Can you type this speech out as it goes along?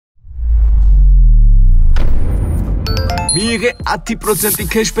მიიღე 10%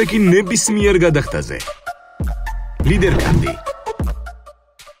 ქეშბექი ნებისმიერ გადახდაზე. ლიდერქარდი.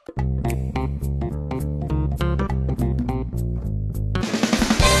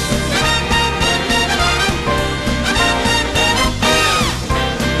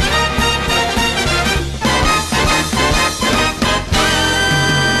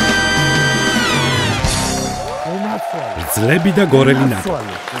 რძლები და გორელი ნატო.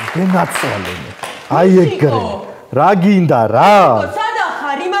 გენაცვალე. აი ეგრე. რა გინდა რა? სადა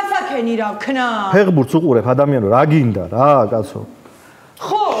ხარ იმასაკენი რა ვქნა? ფეხბურთს უყურებ ადამიანო, რა გინდა რა, კაცო?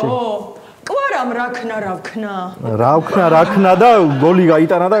 ხო, კვარამ რა ქნა რა ვქნა? რა ქნა და გოლი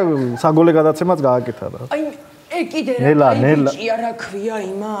გაიტანა და საგოლე გადაცემაც გააკეთა რა. აი კიდე ნელა. რა ქვია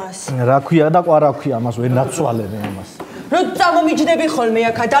იმას? რა ქვია და ყვარა ქვია ამას, ვენაცვალე ამას. რო წამომიჯდები ხოლმე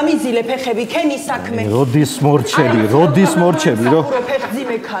აქა დამიზილე ფეხები ქენი საქმე. როდის მორჩები, რო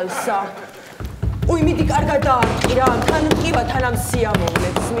ფეხძიმე ქალსა. უი მიდი კარგად დაარტყი რა, თან მყივა თან ამ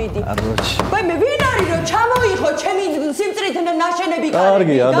სიამოვნებს მიდი. ვაი მე ვინ არის რომ ჩამოიღო ჩემი სიმწრით ნაშენები კარგი.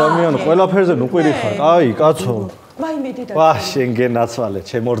 კარგი ადამიანი, ყველაფერზე ნუყვირი ხარ. აი, კაცო. ვაი მე დედა. ვა, შენ გენაცვალე,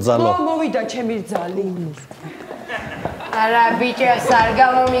 ჩემორძალო. ხო, მოვიდა ჩემი რძალი. არა ბიჭებს არ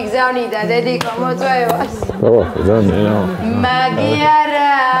გამომიგზავნიდა დედიკო მოწვევას. ო, ზამია.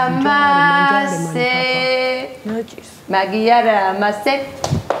 მაგიარა მასე. მაგიარა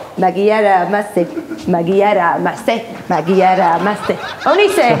მასე.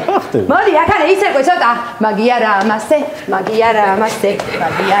 ონისე. მოდი აქ ისე ყო ცოტა. მაგიარა მასე.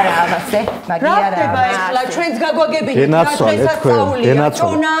 რახდება ეხლა ჩვენს გაგვაგებით რა დღესასწაულია.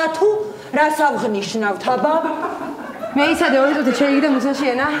 ჭონა თუ რას აღნიშნავთ აბა? მე ისადე ორი წუთი შეიგდე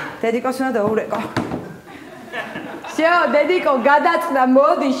მუსაშიენა, დედიკოს უნდა დაურეკო. შეო, დედიკო, გადაწყდა,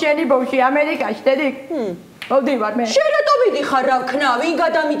 მოდი შენი ბავში ამერიკაში, დედიკ. მოვდივარ მე. შენ რატომ მიდიხარ რა ვქნა, ვინ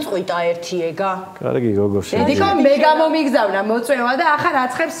გადამიწყვიტა ერთი ეგა? კარგი გოგო შენ. დედიკო, მე გამომიგზავნა მოწვევა და ახლა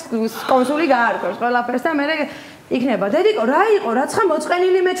რაცხებს კონსული გაარკვევს ყველაფერს და მე იქნება. დედიკო, რა იყო, რაცხა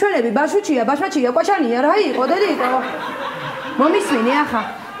მოწყენილი მეჩვენები, ბაშუჩია, კვაჩანია, რა იყო, დედიკო? მომისმინე ახლა.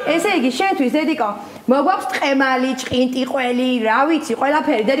 ესე იგი შენთვის დედიკო მოგვაქვს ტყემალი, ჭყინტი, ყველი, რა ვიცი,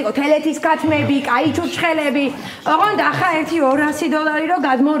 ყველაფერი დედიკო, თელეთის ქათმები, კაი ჩურჩხელები. ოღონდ ახლა $200 რომ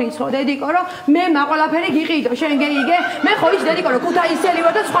გადმორიცხო დედიკო, რომ მე მაყოლაფერი გიყიდო, შენ გეიგე? მე ხო იცი დედიკო, რომ ქუთაისელი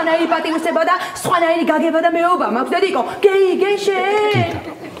ვარ და სხვანაირი პატივისცემა და სხვანაირი გაგება და მეობა მაქვს დედიკო. გეიგე შენ?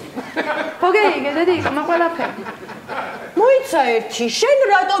 ხო გეიგე დედიკო, მაყოლაფერი. მოიცა ერთი, შენ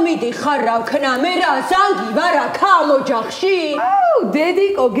რატომ მიდიხარ რა ვქნა, მე რა ზანგი ვარ აქ ამ ოჯახში?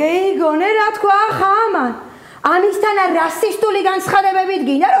 დედიკო, გეიგონე რა თქვა ახლა ამან? ამისთან რასისტული განცხადებებით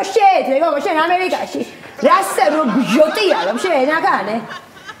გინდა რომ შეეძრე გოგო შენ ამერიკაში? რასე რომ ბჟოტია რომ შენ აკანე?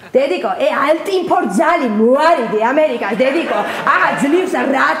 დედიკო, ალტიმპორტ ძალი მოარიდე ამერიკას დედიკო. ახლა ძლივს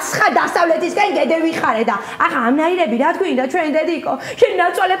რაცხა დასავლეთისკენ გედევიხარე და ახლა ამნაირები რა თქვინდა ჩვენ დედიკო? შენ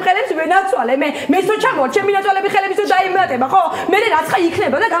ნაცვალებ ხელებს ვენაცვალე მე. მესო ჩამორ, ჩემი ნაცვალები ხელების თუ დაიმატება, ხო? მე რაცხა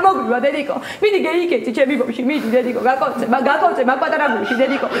იქნება და გამოგვივა დედიკო. მიდი გეიკეთი ჩემი ბავში, მიდი დედიკო, გაკოცე, მაგ პატარა გულში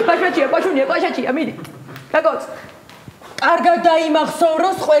დედიკო. ბაშბაჩია, კვაშუნია, კვაშაჩია, მიდი. გაკოცე. კარგად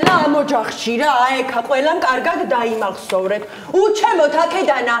დაიმახსოვროს ყველა ამ ოჯახში რა, აიქა ყველამ კარგად დაიმახსოვრეთ. უჩემოთ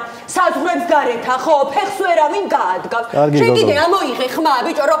აქედანა საზღვრებს გარეთა, ხო, ფეხს ვერავინ გაადგავს. შენ კიდე ამოიღე ხმა,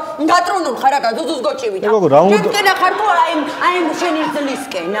 ბიჭო, რომ გატრონულ ხარ აქ ზუზუს გოჭივით. შენ ხარ თუ აი შენი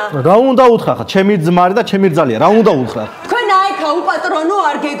ძლისკენა. რა უნდა უთხრა ხა, ჩემი ძმარი და ჩემი რძალია, რა უნდა უთხრა? თქვენ აიქა უპატრონო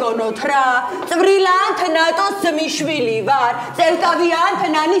არ გეგონოთ რა. წვრილანთ ნატოს ძმისშვილი ვარ. წევტავიანთ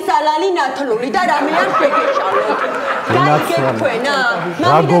ნანის ალალი ნათლული და რამე არ შეგეშალოთ. გეგქვენა,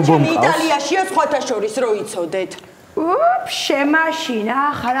 მამიდაჩემი იტალიაშია სხვათა შორის რო იცოდეთ. შემაშინა,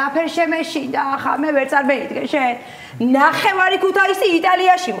 ხარაფერ შემეშინდა, ხა მე ვერ წარმეიდგე შენ. ნახევარი ქუთაისი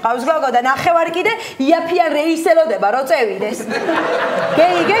იტალიაში მყავს გოგო და ნახევარი კიდე იაფიან რეისელოდება რო წევიდეს.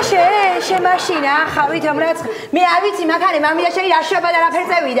 გეიგე შემაშინა, ხავით ამრაც მე არ ვიცი მაგარი მამიდაჩემი რა შეაბა და რაფერ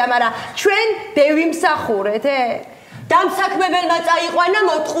წევიდა, მაგრამ ჩვენ დევიმსახურეთ, დამსაქმებელმა წაიყვანა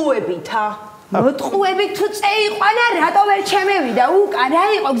მოტყუებითა. მოტყუებით თუ წეიყვანა, რატო ვერ ჩემევიდა უკან, რა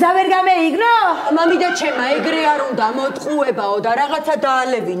იყო, გზა ვერ გამეიგნო? მამიდაჩემა ეგრე არ უნდა მოტყუებაო და რაღაცა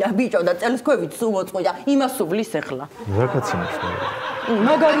დაალევინა ბიჭო და წელსქვევით სულ მოწყვიდა, იმას უბლის ახლა. რაკაცინებს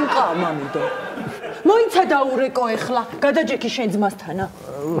მაგარი მყავ მამიდო. მოიცა დაურეკო ახლა, გადაჯექი შენ ძმასთანა.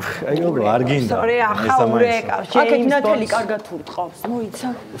 აი გოგო, არ გინდა. სორი, ახლა ურეკავ, აქეთ ნათელი კარგად ურტყავს, მოიცა.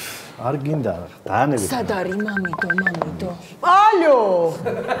 არ გინდა, დაანები. სად არის მამიდო? ალო.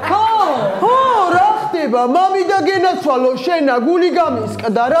 ხო, რა ხდება? ხდება მამიდა გენაცვალო შენა გული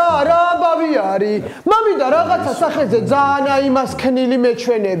გამისკდა რა ამბავი არის მამიდა რაღაცა სახეზე ძალიან აიმას ქნილი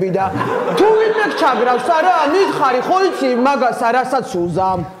მეჩვენები და თუ ვინმე ჩაგრავს არა მითხარი ხო იცი მაგას რასაც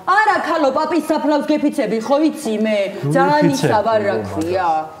უზამ არა ქალო პაპის საფლავს გეფიცები ხო იცი მე ძალიან ისა ვარ რა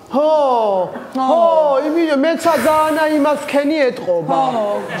ქვია ხო იმის მეცა ძალიან აიმას ქენი ეთყობა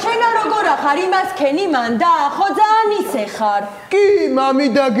შენა როგორ ახარ იმას ქენი მან და ხო ძალიან ისე ხარ კი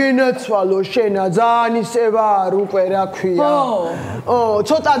მამიდა გენაცვალო შენა ძალიან ისე ვარ უკვე რა ქვია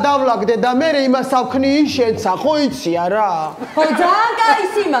ცოტა დავლაგდე და მე იმას ავქნი შენცა ხო იცი არა ხო ძალიან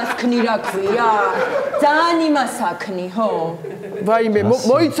კაის იმას ქნი რა ქვია ძალიან იმას აქნი ხო ვაიმე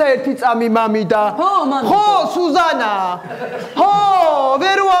მოიცა ერთი წამი მამიდა მამიდა ხო სუზანა ხო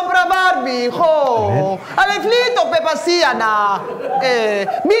ვერ ვამბრაბარბი ხო ale flito pepasiana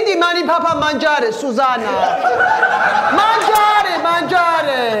მიდი მანი papa mangiare Suzana mangiare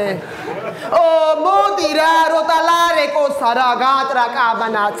modi ra rotolare cosa ragazza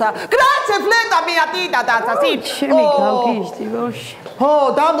cabanazza grazie fleta mia tita tazza sì ჩემი გავგიშდი ბოში ხო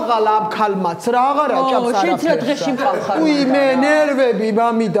დამღალა ქალმაც რა აღარა ჭამს არა შეცრა დღეში მყავხარ მე ნერვები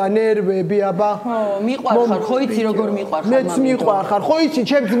მამიდა ნერვები აბა მიყვარხარ ხო იცი როგორ მიყვარხარ მეც მიყვარხარ ხო იცი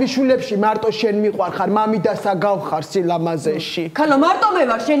ჩემს მიშულებში მარტო შენ მიყვარხარ მამიდასა გავხარ სილამაზეში ქალო მარტო მე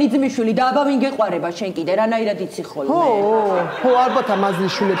ვარ შენი ძმიშვილი და აბა ვინ გეყვარება შენ კიდე რანაირად იცი ხოლმე ხო ალბათ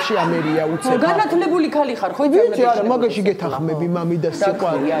ამაზლიშულებში ამერია უცებ განათლებული ქალი ხარ ხო იცი არა მაგაში გეთახმები მამიდას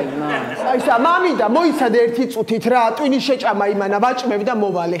სიყვარული აი სა მამიდა მოიცადე ერთი წუთით რა ტვინის შეჭამა იმანა ვაჭმევ და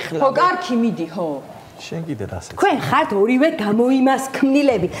მოვალ ეხლა ხო კარგი მიდი ხო შენ კიდე რასე თქვენ ხართ ორივე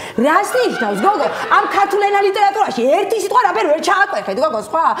გამოიმასქმნილები რას ნიშნავს გოგო ამ ქართულ ლიტერატურაში ერთი სიტყვა რაფერ ვერ ჩააკვეხეთ გოგო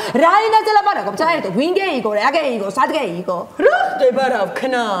სხვა რა ენაზე ლაპარაკობ საერთოდ ვინ გეიგო რა გეიგო სად გეიგო რა ხდება რა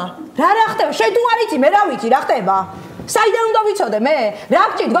ვქნა რა ხდება შენ თუ არ იცი მე რა ვიცი რა ხდება საიდან უნდა ვიცოდე მე რა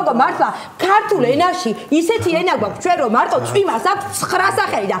გჭირთ გოგო მართლა ქართულ ენაში ისეთი ენა გვაქვს ჩვენ რომ მარტო წვიმას აქვს 9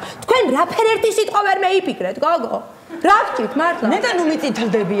 სახელი და თქვენ რაფერ ერთი სიტყვა ვერ მეიფიქრეთ გოგო რა გჭირთ მართლა მე და ნუ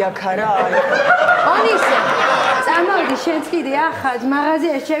მიწითლდები აქ არა ანისე წამოვიდი შენც კიდე ახალ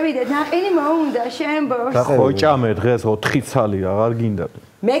მაღაზიაში შევიდეთ ნაყინი მოუნდა შენ ბოშ ხოჭამე დღეს 4 ცალი აღარ გინდა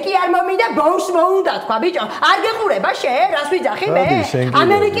მე კი არ მომიდა ბოშ მოუნდა თქვა ბიჭო არ გეყურება შენ რას ვიძახი მე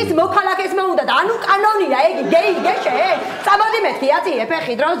ამერიკის მოქალაქეს მოუნდა და ანუ კანონია ეგი გეიგე შენ წამოდი მეთქი აწიე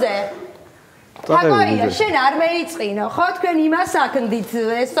ფეხი დროზე თაკოია შენ არ მეიწყინო ხო თქვენ იმას აქნდით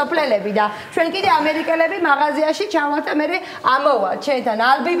ეს სოფლელები და ჩვენ კიდე ამერიკელები მაღაზიაში ჩავალთ და მე ამოვალ ჩვენთან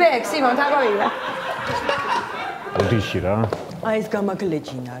ალბიბექ სიმონ თაკოია ოდიში რა აი ეს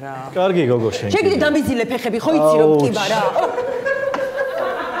გამაგლეჯინა რა კარგი გოგო შენ შენ კიდე დამბიზილე ფეხები ხო იცი რომ მკიბა რა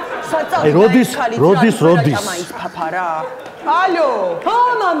აი როდის ალო ხო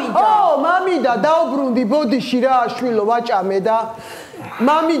მამიდა მამიდა დაუბრუნდი ბოდიში რა შვილო ვაჭამე და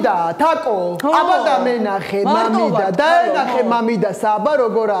მამიდა თაკო აბა და მენახე მამიდა დაენახე მამიდას აბა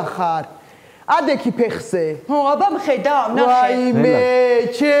როგორ ახარ ადექი ფეხზე აბა მხედავ ნახე ვაიმე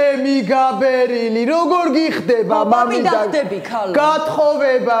ჩემი გაბერილი როგორ გიხდება მამიდა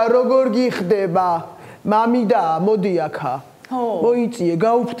გათხოვება როგორ გიხდება მამიდა მოდი აქა მოიწიე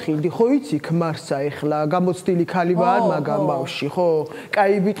გაუფრთხილდი ხო იცი ქმარსა ეხლა გამოცდილი ქალი ვარ მაგამ ბავში ხო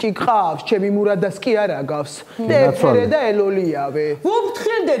კაი ბიჭი გყავს ჩემი მურადას კი არ აგავს დეფერე და ელოლიავე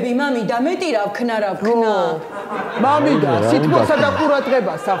ვუფრთხილდები მამიდა მეტი რა ვქნა მამიდა სიტყვასა და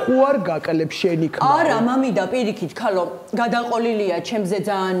ყურადღებასა ხო არ გაკლებ შენი ქმარი არა მამიდა პირიქით ქალო გადაყოლილია ჩემზე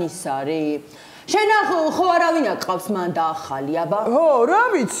ძალიან ის არის შენ ხო არავინ აკყავს მან და ახალი აბა ხო რა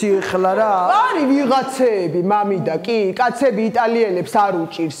ვიცი ეხლა რა არის ვიღაცები მამიდა კი კაცები იტალიელებს არ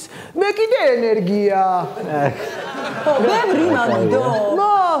უჭირს მე კიდე ენერგია ხო ბევრი მამიდო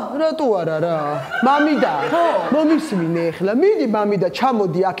რატო არა რა მამიდა მომისმინე ეხლა მიდი მამიდა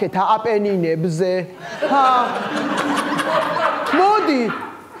ჩამოდი აქეთ აპენინებზე მოდი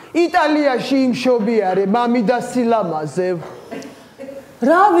იტალიაში იმშობიარე მამიდა სილამაზე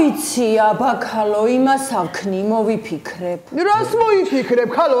რა ვიცი აბა ქალო იმას ავქნი მოვიფიქრებ რას მოიფიქრებ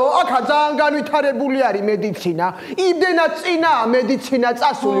ქალო აქა ძალიან განვითარებული არის მედიცინა იმდენად წინაა მედიცინა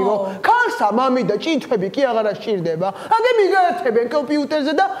წასული რომ ქალსა მამიდა ჭითები კი აღარა სჭირდება აგე მიგაერთებენ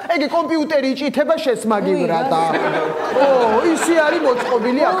კომპიუტერზე და ეგ კომპიუტერი იჭითება შესმაგივრა და ისი არის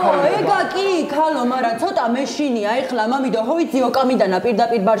მოწყობილი აქა ეგა კი ქალო მაგრამ ცოტა მეშინია ეხლა მამიდა ხო იცი ოკამიდანა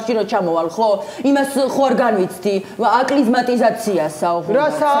პირდაპირ ბარში რო ჩამოვალ ხო იმას ხო არ განვიცდი აკლიმატიზაციასა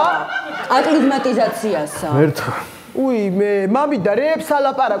რასა? აკლიმატიზაციასა. მერთხა. უი მე მამიდა რეებს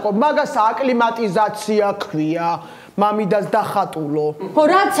ალაპარაკობ მაგას აკლიმატიზაცია ქვია. მამიდას დახატულო. ხო,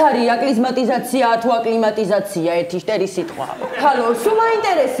 რაც არის აკლიმატიზაცია თუ აკლიმატიზაცია ერთი შტერი სიტყვა. ხალო, სულ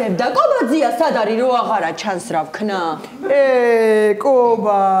მაინტერესებდა, კობაძია სად არის რო აღარა ჩანს რა ვქნა?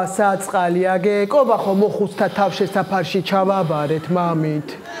 კობა საწყალი აგე, კობა ხო მოხუცთა თავშესაფარში ჩავაბარეთ მამით.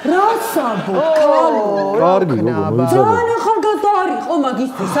 რა საბო, ხალო. კარგი, გოგო, მოიძაბო. ძალიან ახალგაზრდა არის ხო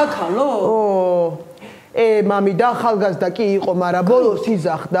მაგისტრის ახალო? მამი და ახალგაზრდა კი იყო, მაგრამ ბოლოს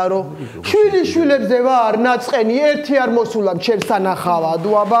იზახდა, რომ შვილიშვილებზე ვარ ნაწყენი, ერთი არ მოსულა ჩემს სანახავად,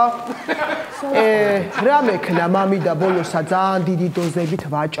 აბა. რა მექნა, მამი და ბოლოსა ძალიან დიდი დოზებით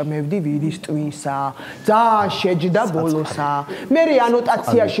ვაჭმევდი ვირისტვისა. ძალიან შეჯდა ბოლოსა. მე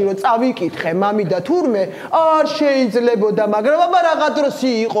ანოტაციაში რომ წავიკითხე, მამი და თურმე არ შეიძლებოდა, მაგრამ აბა რაღა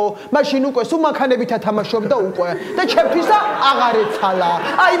დროსი იყო. მაშინ უკვე სუმანქანებით ათამაშობდა უკვე და ჩემთვისა აღარ ეცალა.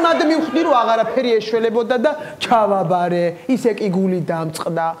 აი მად მივხვდი რომ აღარაფერი ეშველებოდა და ჩავაბარე, ისე კი გული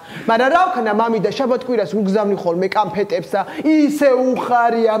დამწყდა. მაგრამ რა ვქნა, მამი და შაბათკვირას უგზავნი ხოლმე კამფეტებსა, ისე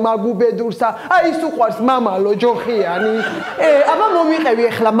უხარია მაგუბედურსა, აი ის უყვარს მამალო ჯოხიანი. აბა მომიყევი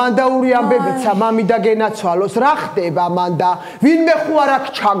ახლა მანდაური ამბებიცა, მამი და გენაცვალოს, რა ხდება მან და ვინმე ხო არ აქ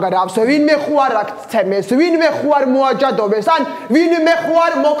ჩაგრავს, ვინმე ხო არ აქ ცემეს, ვინმე ხო არ მოაჯადობეს, ან ვინმე ხო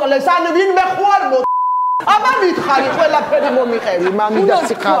არ მოკლეს, ან ვინმე ხო არ აბა მითხარი ყველაფერი მომიყევი მამი და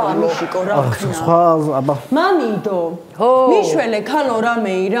სიხარულო. სხვა აბა. მამიდო. მიშველე ქალო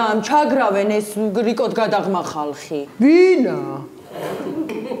რამეი რამ ჩაგრავენ ეს რიკოდ გადაღმა ხალხი. ვინა?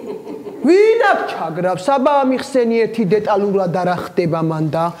 ვინა ჩაგრავს? აბა მიხსენი ერთი დეტალურად რა ხდება მან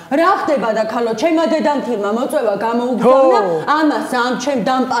და? რა ხდება და ქალო, ჩემმა დედამთილმა მოწვევა გამოუგზავნა ამას ამ ჩემ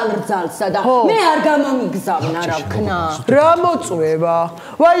დამპალრძალსა და მე არ გამომიგზავნა რა ვქნა. რა მოწვევა?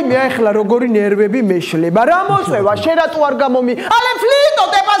 ვაიმე ახლა როგორი ნერვები მეშლება. რა მოწვევა? შენ რატო არ გამომი? Ale flito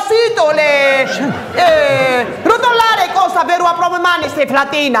te pasito le. Rotolare cosa per una promemani se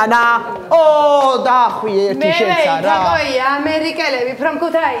platina na. დახვი ერთი შეცა რა. მე ამერიკელები from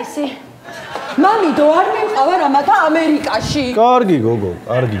Kutaisi. მამიდო არ მიყავა რამათა ამერიკაში. კარგი გოგო,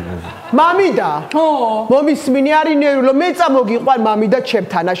 კარგი გოგო. მამიდა? ხო. მომისმინე არინერულო, მე წამოგიყვან მამიდა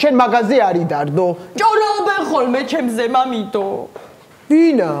ჩემთანა, შენ მაღაზი არიდარდო. ჭორაობენ ხოლმე ჩემზე მამიდო.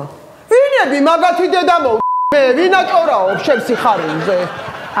 ვინა? ვინები მაგათი დედა მე ვინა ჭორაობს შენ სიხარულზე?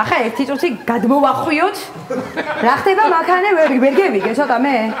 ახლა ერთი წუთი გადმოვახვიოთ. რა ხდება მაქანე ვერ გევიგე ცოტა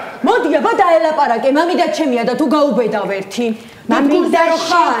მე? მოდი აბა დაელაპარაკე, მამიდა ჩემია და თუ გაუბედავ ერთი. მამიდა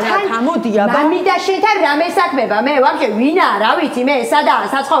შენთან, მოდი აბა. მამიდა შენთან რამე საქმეა მე? ვაფშე ვინა, რა ვიცი მე, სადაა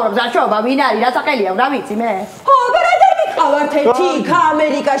საცხოვრობს აშოვა, ვინ არის, რა საყელია, რა ვიცი მე? ხო, აბა რა დაგიყავართ ერთი იქა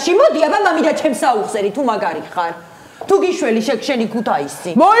ამერიკაში. მოდი აბა მამიდა ჩემს საუხსერი თუ მაგარი ხარ. თუ გიშველი შენი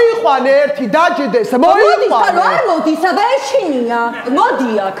ქუთაისი. მოიყვანე ერთი დაჯდეს, მოიყვანე. მოდი, არ მოდის, აბა ეშინია. მოდი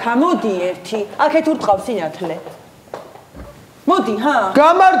აქა, მოდი ერთი. აქეთ ურტყავს სინათლე. მოდი, ჰა.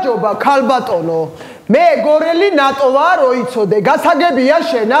 გამარჯობა ქალბატონო. მე გორელი ნატო ვარ, როიცოდე, გასაგებია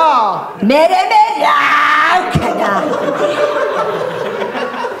შენა? მე რა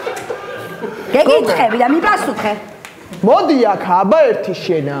გეკითხები და მიპასუხე. მოდი აქ აბა ერთი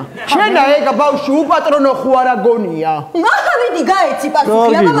შენა. შენა ეგ ბავშვი უპატრონო ხო არა გონია? ახლა მიდი გაეცი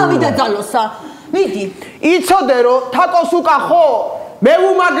პასუხი, აბა მამიდა ძალოსა. მიდი. იცოდე რომ თაკოს უკახო? მე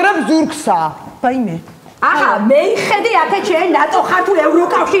ვუმაგრებ ზურგსა. ვაიმე. ახლა მეიხედი აქეთ შენ ნატო ხარ თუ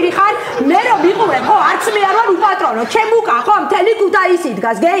ევროკავშირი ხარ? მე რომ ვიყურებ ხო არც მე არ ვარ უპატრონო. ჩემ უკან ხო მთელი ქუთაისი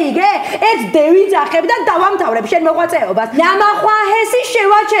დგას, გეიგე? ერთ დევიძახებ და დავამთავრებ შენ მოღვაწეობას. ნამახვაჰესი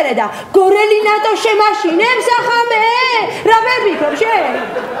შევაჩერე და გორელი ნატო შემაშინებს ახლა მე? რა ვერ ვიქრობ შენ?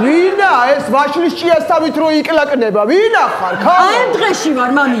 ვინა ეს ვაშლის ჭიასთავით რო იკლაკნება? ვინა ხარ? ამ დღეში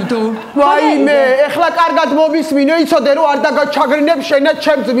ვარ მამიდო. ვაიმე, ეხლა კარგად მომისმინე, იცოდე რომ არ დაგაჩაგრინებ შენა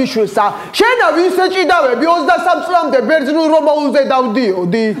ჩემს მიშვილსა. შენა ვინც ეჭიდავე 23 წლამდე ბერძნულ რომაულზე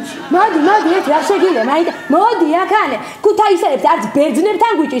დავდიოდი. მოდი, ერთ რა შეგიძლია, მაინდა. მოდი აქანე. ქუთაისელებს არც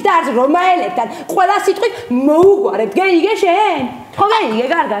ბერძნებთან გვიჭირს და არც რომაელებთან. ყველა სიტყვით მოუგვარებთ, გეიგე შენ? ხო გეიგე,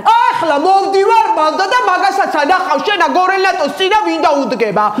 კარგად. ახლა მოვდივარ მანდა და მაგასაც ანახავ შენა გორელატოს წინა ვინ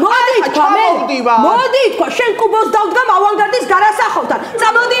დაუდგება. მოდი თქვა, შენ კუბოს დავდგა ავანგარდის გარასახოვთან.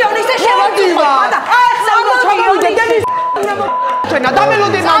 წამოდი ონისე შევაწუხოთ. ახლა ჩამოვიდე შენა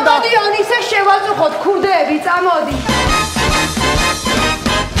დამელოდი მანდა. წამოდი ონისე შევაწუხოთ ქურდები, წამოდი.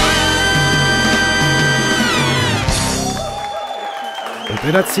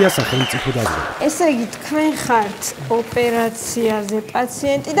 ოპერაცია სახელმწიფო დაზღვევით. ესე იგი თქვენ ხართ ოპერაციაზე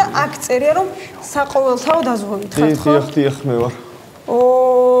პაციენტი და აქ წერია რომ საყოველთაო დაზღვევით ხართ ხო? დიახ, მე ვარ.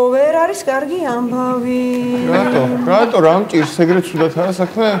 ვერ არის კარგი ამბავი. რატო რა მჭირს ეგრეთ სულად არა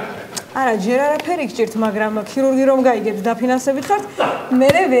საქმე? არა, ჯერ არაფერი გჭირთ, მაგრამ ქირურგი რომ გაიგებს დაფინანსებით ხართ, მე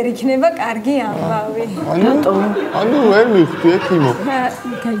ვერ იქნება კარგი ამბავი. ანუ ვერ მივხვდი ექიმო.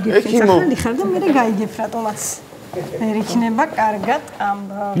 გაიგებ ახალი ხარ და მე გაიგებ რატომაც. ვერ იქნება კარგად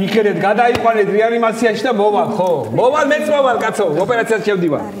ამბავი. იქნებ გადაიყვანეთ რეანიმაციაში და მოვალ, ხო? მოვალ მეც მოვალ, კაცო, ოპერაციას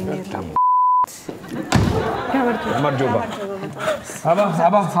შევდივარ. გამარჯობა.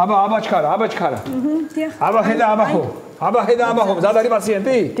 აბა ჩქარა. აბა ხედა აბა ხო, მზად არის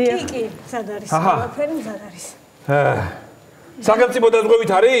პაციენტი? კი, მზად არის. ყველაფერი მზად არის. სახელმწიფო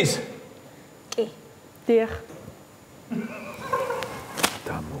დაზღვევით არის? კი. დიახ.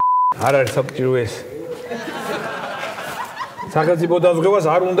 არ არის საჭირო ეს. სახელმწიფო დაზღვევას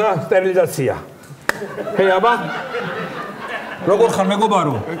არ უნდა სტერილიზაცია. ჰე აბა. როგორ ხარ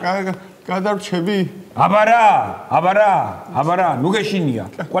მეგობარო? გადარჩები? აბარა, ნუ გეშინია.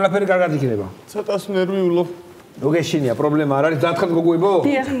 ყველაფერი კარგად იქნება. ცოტას ნერვი ულობ. ნუ გეშინია, პრობლემა არ არის, დათხარ გოგოებო?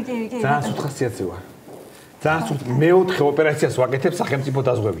 კი. ძალიან სუსტ ხასიათზე ვარ. ძალიან სუსტ. მეოთხე ოპერაციას ვაკეთებ სახელმწიფო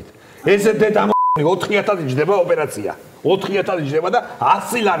დაზღვევით. ესე დედა 4000 ჯდება ოპერაცია. 4000 ჯდება და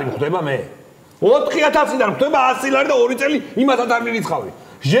 100 ლარი ხდება მე. 4000-დან ხდება 100 ლარი და 2 წელი იმასაც არ მირიცხავი.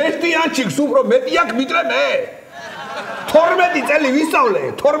 ჟესტი ანჩიქს უფრო მეტი აქვს ვიდრე მე. 12 წელი ვისწავლე,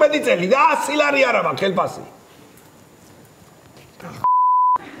 12 წელი და 100 ლარი არა მაქვს ხელფასი.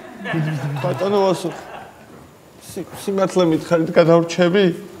 ბატონო ვასო. სიმართლე მითხარით გადავრჩები?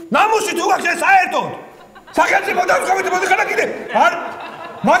 ნამუსი თუ გაქვს საერთოდ. სახელმწიფო დაზღვევით მოდიხარ კიდე. არ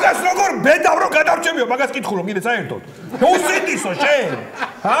მაგას როგორ ბედავ რომ გადავრჩებიო, მაგას კითხულობ კიდე საერთოდ. უსიტისო შენ.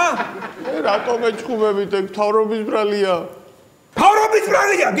 ჰა? რატომ ეჩხუბებით ეგ თავრობის ბრალია? თავრობის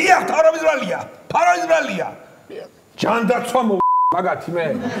ბრალია, დიახ, თავრობის ბრალია. თავრობის ბრალია. ჯანდაცვა მო მაგათი მე.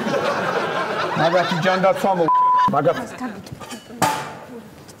 მაგათი ჯანდაცვა მო მაგათი.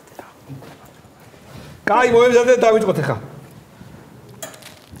 კაი, მოემზადე დავიწყოთ ახლა.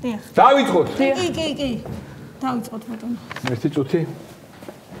 დიახ. დავიწყოთ. კი. დავიწყოთ ბატონო. ერთი წუთი.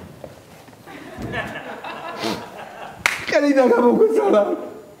 კელიდა გამოგვეცალა.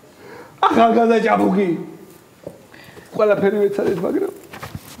 ახალგაზრდა ჭაბუკი. ყველაფერი ვეცადეთ, მაგრამ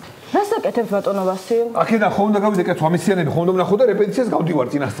რას აკეთებ ბატონო ვასილ? აქედან ხომ უნდა გავიდე კაცო ამისიანები, ხომ უნდა ვნახო და რეპეტიციას გავდივარ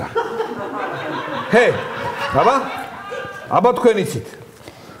წინასწარ. ჰე, აბა თქვენ იცით.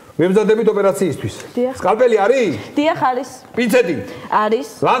 ვემზადებით ოპერაციისთვის. სკალპელი არის? დიახ არის. პინცეტი? არის.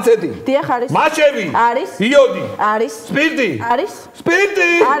 ლანცეტი? დიახ არის. მაჩები? არის. იოდი? არის. სპირტი? არის.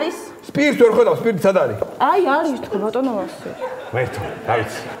 სპირტი? არის. სპირტი ვერ ხედავ, სპირტი სად არის? აი არის თქო ბატონო ვასილ. მერტო, რა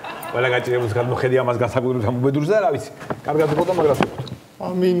ვიცი. ყველა გაჭირებულს გადმოხედი ამას გასაგუბრებს ამ უბედურს და რა ვიცი. კარგად იყო და მაგრას ვიყოთ.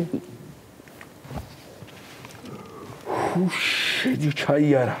 ამინ. შედი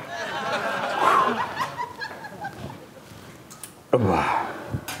ჩაიარა. აბა.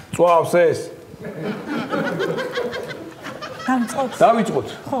 წვავს ეს. დავიწყოთ.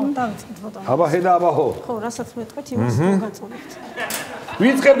 ხო, დავიწყოთ ბატონო. აბა ხედა აბა ხო. ხო, რასაც მეტყვით, იმას მოგაწოდეთ.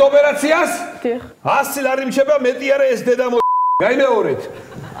 ვიწყებთ ოპერაციას? დიახ. 100 ლარი მშება მეტი არა ეს დედა გაიმეორეთ.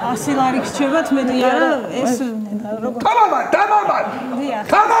 100 ლარი რჩებათ მეტი არა ეს როგორ თამამად. დიახ.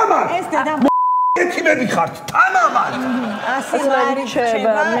 თამამად. ეს დედა ეთიმედი ხართ. თამამად. 100 ლარი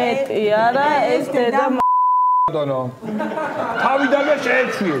რჩება მეტი არა ეს დედა ბატონო. თავიდანვე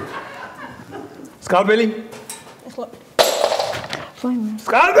შეეჩვიეთ. სკალპელი? ეხლა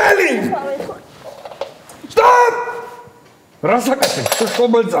სკალპელი! სტოპ! რასაკეთებ?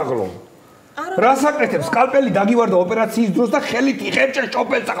 შობელწაღლო. რასაკეთებ? სკალპელი დაგივარდა ოპერაციის დროს და ხელით იღებჭე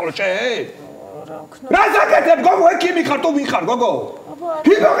შობელწაღლო შენ? რასაკეთებ? გოგო, ექიმი ხარ თუ ვიხარ, გოგო?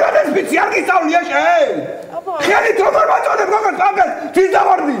 ჰიპოკრატეს ვიცი არ გისწავლია შენ? ხელით როგორ ვაწოდებ გოგო სკალპელს? ვის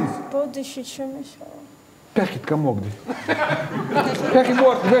დავარდის? ბოდიში შემეშა. ფეხით გამოგდი. ფეხი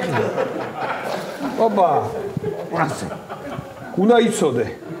მოარტყი, ფეხი. ოპა. ასე. უნდა იცოდე.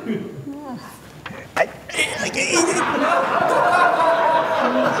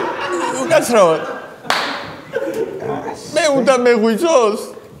 უკაცრავად. მე უნდა მეღვიძოს?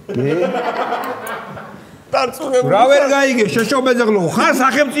 დარწმუნებული. რა ვერ გაიგე შეშობეძაღლო, ხარ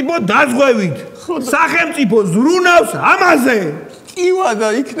სახელმწიფო დაზღვევით. სახელმწიფო ზრუნავს ამაზე. კივა და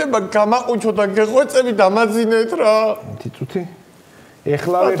იქნება გამაყუჩო და გეღვეწები დამაძინეთ რა. ერთი წუთი.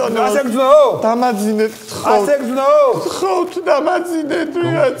 ეხლა ასე გძნო? დამაძინეთ ხო. ასე გძნო? ხოთ დამაძინეთ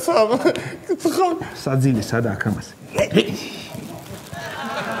ვიღაცა. ხო. საძილე სადა აქ ამას.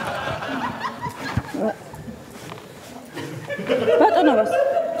 ბატონობას.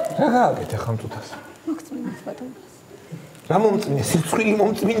 რა გააკეთე ხამწუთას? მოგწმინდეთ ბატონობას. რა მომწმინდე? სიცხვილე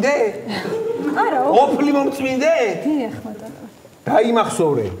მომწმინდე? არა, ოფლი მომწმინდე? დიახ ბატონო.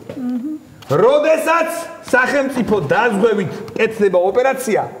 დაიმახსოვრე. როდესაც სახელმწიფო დაზღვევით კეთდება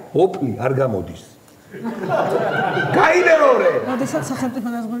ოპერაცია, ოფლი არ გამოდის. გაიმეორე. როდესაც სახელმწიფო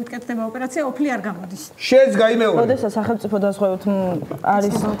დაზღვევით კეთდება ოპერაცია, ოფლი არ გამოდის. შენს გაიმეორე. როდესაც სახელმწიფო დაზღვევით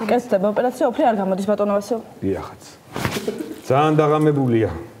არის კეთდება ოპერაცია, ოფლი არ გამოდის ბატონო ვასილ. დიახაც. ძალიან დაღამებულია.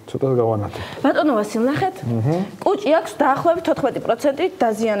 ცოტა გავანათე. ბატონო ვასილ, ნახეთ. კუჭი აქვს დაახლოებით 14%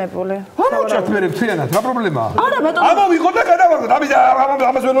 დაზიანებული. არა, ჩათმერებ თვიანად, რა პრობლემაა? არა, ბატონო. აბა ვიყო და გადავარდო,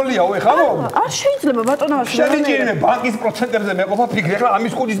 ამას ველოლიაო, ეხლა? არ შეიძლება, ბატონო ვასილ. შენიჭირე ბანკის პროცენტებზე მეყოფა ფიქრი, ეხლა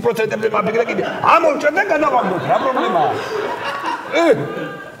ამის კუჭის პროცენტებზე მაფიქრე კიდე. ამოვჭე და გადავარდოთ, რა პრობლემაა?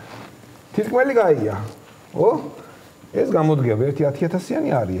 თითქმელი გაია. ო? ეს გამოდგება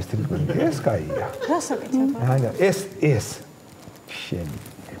 1-1000-იანი არის ეს თითქმელი. ეს გაია. რასაკეთებ? ანა, ეს შენი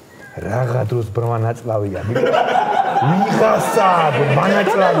რაღა დროს ბრმანაწლავია. ვიღასად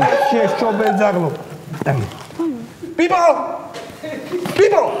მანაწლავი შეშობეძაღლო. პიპო!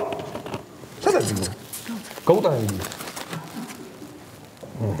 სადაც იყო? გაუტანები.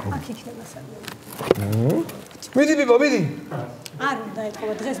 აქ იქნება საერთოდ. მიდი პიპო, მიდი. არ უნდა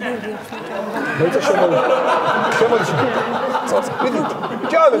ეთქობა დღეს ბურგი აქვს. მეც შემოდი. მიდი.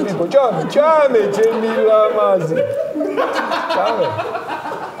 ჯამე პიპო, ჯამე ჩემი ლამაზი. ჯამე.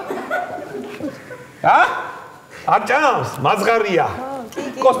 არ ჭამს, მაზღარია.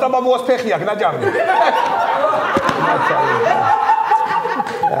 კოსტაბაბუას ფეხი აქვს, ნაჭამი.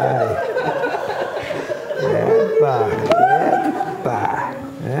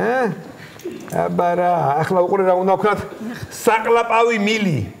 აბარა, ახლა უყურე რა უნდა ვქნათ? საყლაპავი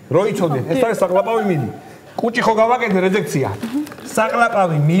მილი. რო იცოდეთ, ეს არის საყლაპავი მილი. კუჭი ხო გავაკეთე რედაქცია.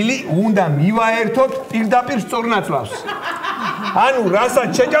 საყლაპავი მილი უნდა მივაერთოთ პირდაპირ სწორნაცვლავს. ანუ რასაც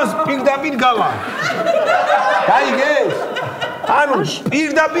შეჭამს პირდაპირ გავა. გაიგეს? ანუ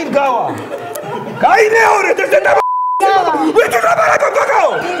პირდაპირ გავა. გაინეორეთ ეს და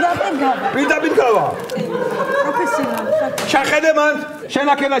პირდაპირ გავა. პროფესიონალი ხარ. ჩახედე მან,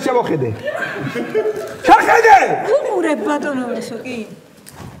 შენაკენა შემოხედე. ჩახედე! უყურებ ბატონო ესო კი.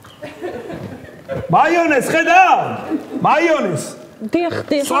 მაიონეზ ხედავ? მაიონეზ. დიახ.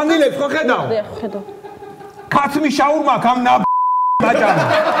 სვანილებს ხო ხედავ? დიახ, ხედავ. კაცმი შაურმა გამ ნაჭამი.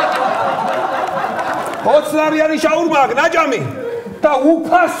 20 ლარიანი შაურმა აქვს ნაჭამი. და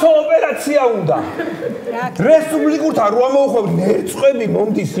უფასო ოპერაცია უნდა. რესპუბლიკურთან რო ამოუხვევ ნერწყვები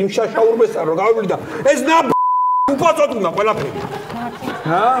მომდის იმ შაურმესთან რო გავივლი და ეს უფასოდ უნდა ყველაფერი.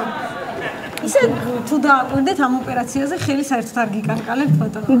 ისე თუ დააკვირდეთ ამ ოპერაციაზე ხელი საერთოდ არ გიკანკალებთ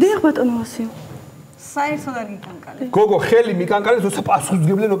ბატონო. დიახ ბატონო ვასილ. საერთოდ არ გიკანკალებთ. გოგო ხელი მიკანკალებს როცა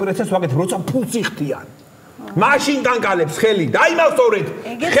პასუხისმგებლენ ოპერაციას ვაკეთებ როცა ფულს იხდიან. მაშინ კანკალებს ხელი დაიმავსოვრეთ.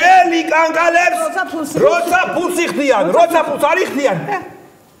 ხელი კანკალებს როცა ფულს იხდიან, როცა ფულს არ იხდიან.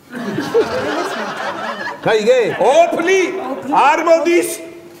 გაიგე? ოფლი არ მოდის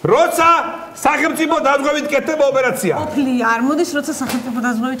როცა სახელმწიფო დაზღვევით კეთდება ოპერაცია. ოფლი არ მოდის როცა სახელმწიფო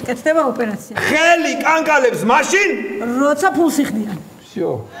დაზღვევით კეთდება ოპერაცია. ხელი კანკალებს მაშინ როცა ფულს იხდიან. всё.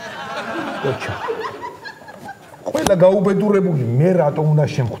 ოჩა. ყველა გაუბედურებული მე რატომ უნდა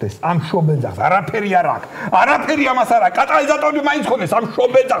შემხვდეს ამ შობელძახს? არაფერი არ აქვს. არაფერი ამას არ აქვს. კატალიზატორი მაინც ხონდეს ამ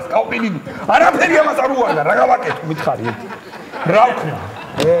შობელძახს გავყიდები. არაფერი ამას არ უარდა. რა გავაკეთო მითხარი ერთი. რა ვქნა?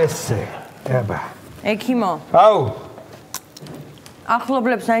 ესე. აბა. ექიმო. აუ.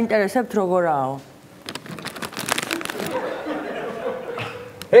 ახლობლებს აინტერესებთ როგორაო?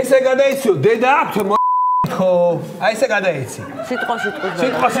 ესე გადაიციო, დედა აქვს ხო? აი ესე გადაიცი.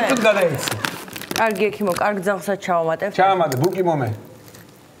 სიტყვა გადაიცი. კარგი ექიმო, კარგ ძაღლსაც ჩავამატებ. ჩავამატე, ბულკი მომე.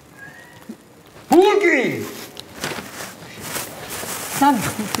 ბულკი!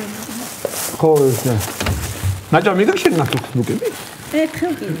 სამიხდი. ხო, ესე. ნაჭა მიგაშენ ნახოთ ბულკები?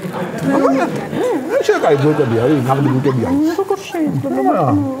 ერთხელ კი. შეკაი ბულკები არის, ნაღდი ბულკები არის. როგორ შეიძლება?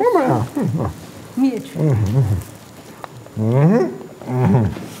 მიეჩვე.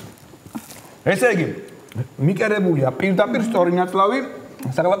 ესე იგი, მიკერებულია პირდაპირ სწორი ნაწლავი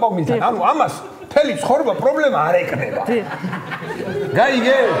საკალაპაო მისთან. ანუ ამას მთელი ცხოვრება პრობლემა არ ეკნება.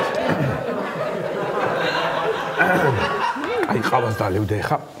 გაიგეთ? აი, ყავას დალევდე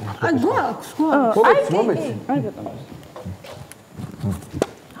ხა. აი, გვაქვს. მომეცი. აი ბატონო.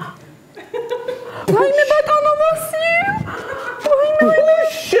 ვაიმე ბატონო ვასილ. ვაიმე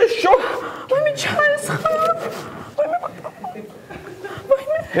შეშო. ვაიმე ჩაესხა.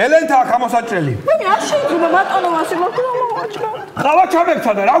 ელენთა ხამოსაჭრელი. ვაიმე არ შეიძლება ბატონო ვასილ, მოკლედ მოვაჭრა. ყავა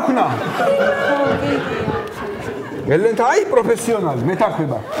ჩამექცა და რა ვქნა? ელენთა აი პროფესიონალი,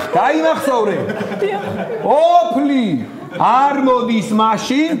 მეთანხმება. დაიმახსოვრე. ოფლი არ მოდის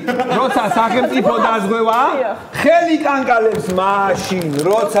მაშინ, როცა სახელმწიფო დაზღვევა, ხელი კანკალებს მაშინ,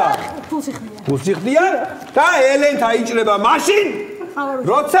 როცა ფულს იხდიან და ელენთა იჭრება მაშინ,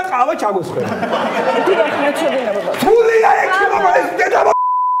 როცა ყავა ჩაგუსხება. დიახ, მეცოდინება ბატონო. ფულია ექიმობა ეს დედა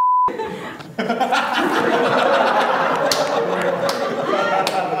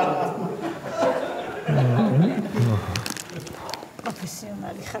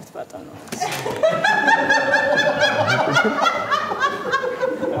პროფესიონალი ხართ ბატონო.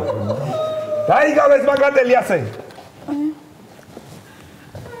 დაიგავეს მაგატელი ასე.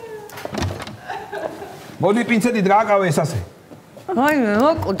 მოდი პინცეტით გააკავე ეს ასე. აი მე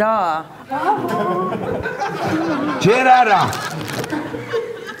მოკვდა. ჯერ არა.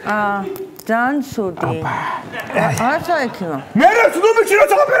 დანსუდი. არცა ექიმა. მე ცნობიში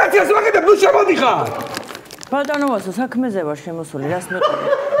როცა ოპერაციას ვაკეთებ, ნუ შემოდიხარ. ბატონოვასო საქმეზე ვარ შემოსული, რას მეყოლე.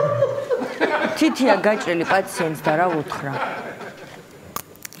 თითია გაჭრილი პაციენტს და რა უთხრა.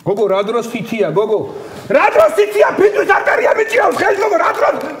 გოგო, რა დროს თითია, გოგო? რა დროს თითია? ფიძვის არტერია მიჭირავს ხელს, გოგო,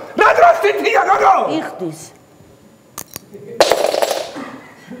 რა დროს თითია, გოგო? იხდის.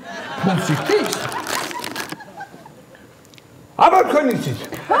 ფუნქციის. აბა თქვენი იცით?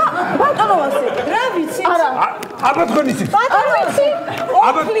 ბატონოვასე, რა ვიცით? არა. აბა თქვენი იცით? ბატონოვასე,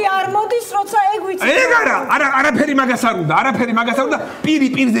 ოქლი არ მოდის, როცა ეგ ვიცით. ეგ არაფერი მაგას არ უნდა, არაფერი მაგას არ უნდა.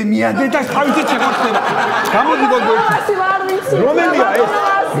 პირზე მიადე და თავისით შეგახსნება. გამოდი გოგო. ასე ვარ ვიცი. რომელია ეს?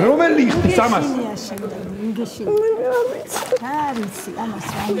 რომელი იხდის ამას? რა ვიცი, ამას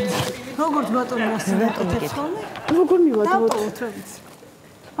რა ვიცი. როგორც ბატონოვასე ვაკეთებს ხოლმე? როგორ მივატოვოთ? დავტოვოთ რა ვიცი.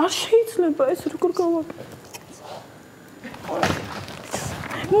 არ შეიძლება ეს როგორ გავაკეთო?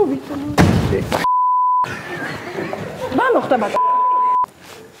 მოვიდა. მა მოხდა ბატონო?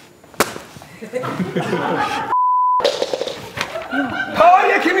 თავი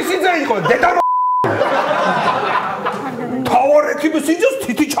ექიმის იძე იყო, დედა თავი ექიმის იძეს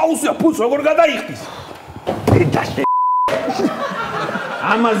თითი ჩაუსია, ფულს როგორ გადაიხდის? დედა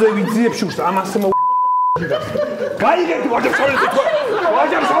ამაზე ვიძიებ შურს, ამასე გაიგეთ ვაჯარ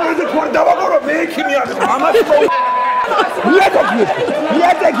თوار დავაგორო მე ექიმი არ ამას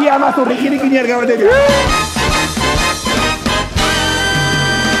მიატეგი ამას რიგინი არ გავადები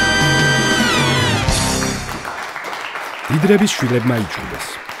მდიდრების შვილებმა იჩხუბეს.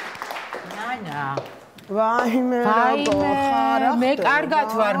 ნანა ვაიმე რა მე კარგად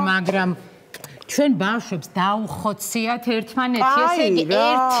ვარ, მაგრამ ჩვენ ბავშვებს დაუხოციათ ერთმანეთი, ესე იგი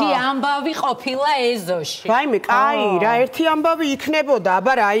ერთი ამბავი ყოფილა ეზოში. ვაიმე, კაი, რა ერთი ამბავი იქნებოდა,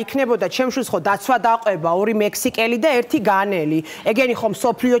 აბა რა იქნებოდა, ჩემშვილს ხო დაცვა დაყვება, 2 მექსიკელი და 1 განელი. ეგენი ხომ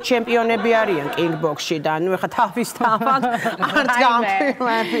სოფლიო ჩემპიონები არიან კინგბოქსში და ნუ ეხა თავის თავად არც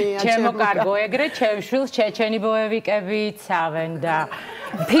გამფრინავია. ჩემო კარგო, ეგრე ჩემშვილს ჩეჩენი ბოევიკები იცავენ და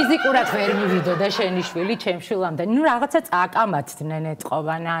ფიზიკურად ვერ მივიდო და შენი შვილი ჩემშვილამდე. ნუ რაღაცა წაკამათდნენ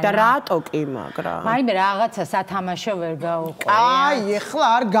ეთყობა ნანა. და რატო კი მაგრამ? მაიმე რაღაცა სათამაშო ვერ გაუყვია. აი, ეხლა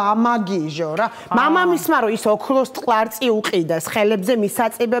არ გამაგიჟო რა. მამამისმა რო ის ოქროს ტყარწი უყიდას ხელებზე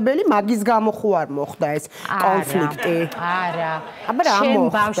მისაწებებელი, მაგის გამო ხო არ მოხდა ეს კონფლიქტი? არა. აბა რა შენ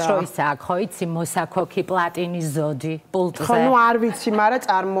მოხდა? ბავშვო ის აქ ხო იცი მოსაქოქი პლატინის ზოდი პულტზე. ხო, ნუ არ ვიცი, მაგრამ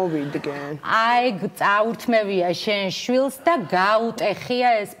წარმოვიდგენ. აი, წაურთმევია შენ შვილს და გაუტეხია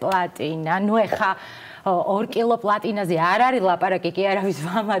ეს პლატინა. ნუ ეხა 2 კილო პლატინაზე არ არის ლაპარაკი, კი არავის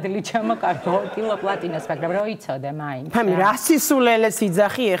ვამადლი ჩემო კარგო 2 კილო პლატინას, მაგრამ რო იცოდე მაინც. მამი, რა სისულელეს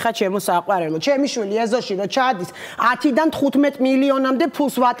იძახი ეხა ჩემო საყვარელო. ჩემი შვილი ეზოში რო ჩადის 10-დან 15 მილიონამდე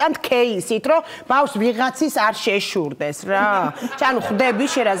ფულს ვატანთ кейსით, რომ ბავშვს ვიღაცის არ შეშურდეს რა. ჩანუ ხვდები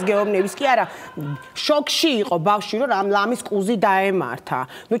შერას გეუბნების, კი არა, შოკში იყო ბავშვი, რომ რამ ლამის კუზი დაემართა.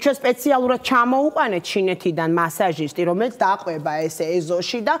 ნუ ჩვენ სპეციალურად ჩამოუყანეთ ჩინეთიდან მასაჟისტი, რომელიც დაყვება ესე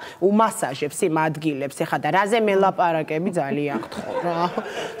ეზოში და უმასაჟებს იმ ადგილებს. ეხა და რაზე მელაპარაკები ძალიან გთხოვ რა.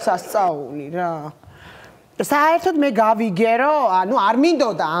 სასწაული რა. საერთოდ მე გავიგე რომ ანუ არ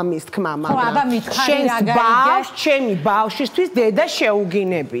მინდოდა ამის თქმა, მაგრამ ხო, აბა მითხარი რა გაიგე? ჩემი ბავშვისთვის დედა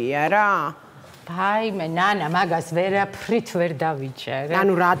შეუგინებია რა. ვაიმე, ნანა, მაგას ვერაფრით ვერ დავიჯერე.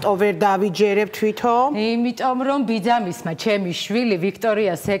 ანუ რატო ვერ დავიჯერებ თვითონ? იმიტომ რომ ბიძამისმა ჩემი შვილი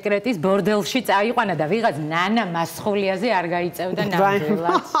ვიქტორია სეკრეტის ბორდელში წაიყვანა და ვიღაც ნანა მასხულიაზე არ გაიწევდა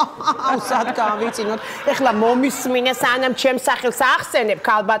ნამდვილად. სად გავიწინოთ? ეხლა მომისმინე სანამ ჩემს სახელს ახსენებ,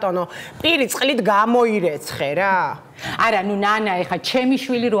 ქალბატონო, პირი წყლით გამოირეცხე რა. არა, ნუ ნანა, ეხა ჩემი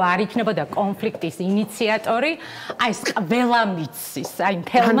შვილი რო არ იქნებოდა კონფლიქტის ინიციატორი, აი ეს ყველა მიცის, აი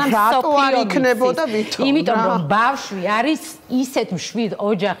მთელმა მსოფლიო მიცის. იმიტომ რომ ბავშვი არის ისეთ მშვიდ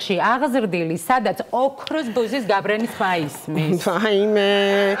ოჯახში აღზრდილი, სადაც ოქროს ბუზის გაბრენის ხმა ისმის. ვაიმე,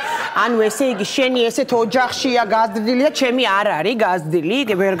 ანუ ესე იგი შენი ესეთ ოჯახშია გაზრდილი და ჩემი არ არის გაზრდილი,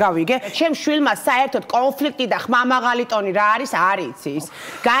 ვერ გავიგე. ჩემ შვილმა საერთოდ კონფლიქტი და ხმამაღალი ტონი რა არის, არ იცის.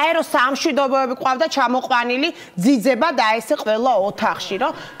 გაერო სამშვიდობოები ყავდა ჩამოყვანილი ძიძე და ესე ყველა ოთახში,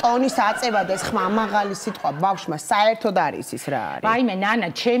 რომ ტონის აწევა და ეს ხმამაღალი სიტყვა ბავშვმა საერთოდ არ იცის რა არის. ვაიმე, ნანა,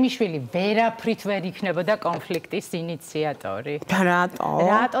 ჩემი შვილი ვერაფრით ვერ იქნებოდა კონფლიქტის ინიციატორი. დირექტორი.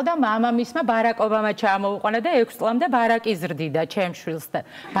 რატო და მამამისმა ბარაკ ობამა ჩამოუყვანა და 6 წლამდე ბარაკი ზრდიდა ჩემ შვილს და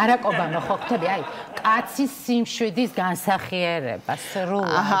ბარაკ ობამა ხო ხვდები, აი, კაცის სიმშვიდის განსახიერება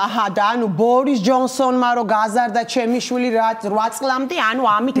სრულად. აჰა, და ანუ ბორის ჯონსონმა რო გაზარდა ჩემი შვილი 8 წლამდე, ანუ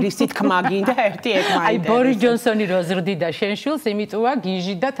ამით რისი თქმა გინდა ერთი ეკმაინდა. აი, ბორის ჯონსონი რო ზრდიდა შენ შვილს, იმიტოა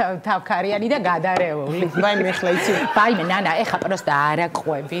გიჟი და თავქარიანი და გადარეული. ვაიმე, ხლა იცი. ვაიმე, ნანა, ეხა პროსტა არა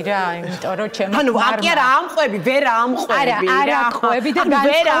ყვები რა, იმიტომ რომ ჩემი ანუ აკი არა ამყვები, ვერ ამყვები რა. არა ყვები და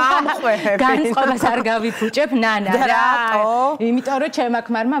ვერ ამყვები. განწყობას არ გავიფუჭებ, ნანა რა. რატო? იმიტომ რომ ჩემ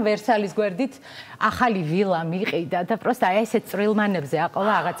ქმარმა ვერსალის გვერდით ახალი ვილა მიყიდა და პროსტა აი ესე წრილმანებზე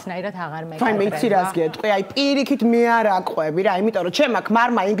აყოლა რაღაცნაირად აღარ მეკარება. აი მე იცი რას გეტყვი, აი პირიქით მე არ აყვები რა, იმიტომ რომ ჩემ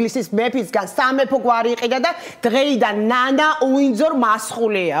ქმარმა ინგლისის მეფისგან სამეფო გვარი იყიდა და დღეიდან ნანა უინძორ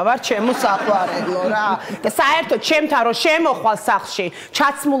მასხულია ვარ ჩემო საყვარელო რა. და საერთოდ ჩემთან რომ შემოხვალ სახლში,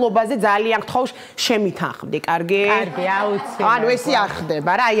 ჩაცმულობაზე ძალიან გთხოვ შემითანხმდი, კარგი? კარგი, აუცილებლად. ანუ ესე არ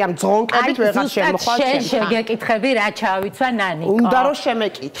ხდება რა, აი ამ ძღონკებით ვეღარ შემოხვალ შენ შეგეკითხები რა ჩავიცვა ნანიკო. უნდა რომ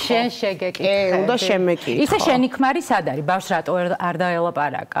შემეკითხო. შენ შეგეკითხები. შემეკითხო. ისე შენი ქმარი სად არის? ბავშვს რატო არ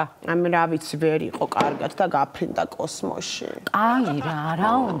დაელაპარაკა? ამი რა ვიცი, ვერ იყო კარგად და გაფრინდა კოსმოსში. აი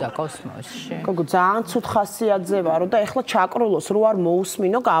რა უნდა კოსმოსში? გოგო ძალიან ცუდ ხასიათზე ვარო და ეხლა ჩაკრულოს რო არ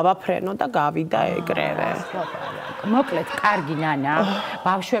მოусმინო, გავაფრენო და გავიდა ეგრევე. მოკლედ, კარგი ნანა,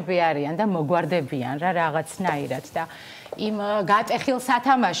 ბავშვები არიან და მოგვარდებიან რა რაღაცნაირად და იმ გატეხილ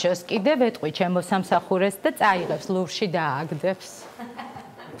სათამაშოს კიდე ვეტყვი ჩემო სამსახურეს და წაიღებს ლურში დააგდებს.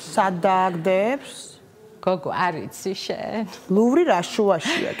 სად დააგდებს? გოგო, არ იცი შენ? ლუვრი რა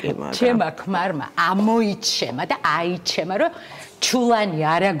შუაშია კი მაგრამ. ჩემა ქმარმა ამოიჩემა და აიჩემა, რომ ჩულანი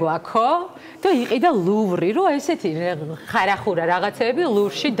არა გვაქო და იყიდა ლუვრი, რომ ესეთი ხარახურა რაღაცეები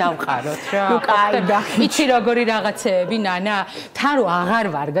ლურში დავყაროთ რა. ნუ კაი და იცი როგორი რაღაცეები ნანა, თან რო აღარ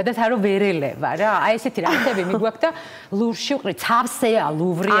ვარგა და თან რო ვერელება რა. აი ესეთი რაღაცეები მიგვაქვს და ლურში ვყრი, ცავსეა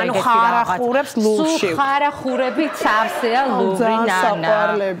ლუვრი ეგეთი რაღაც. ხარახურებს ლურში. სულ ხარახურები ცავსეა ლუვრი ნანა.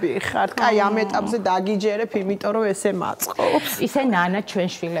 საყვარლები ხარ. კაი ამ ეტაპზე დაგიჯერებ, იმიტომ რომ ესე მაწყობს. ისე ნანა ჩვენ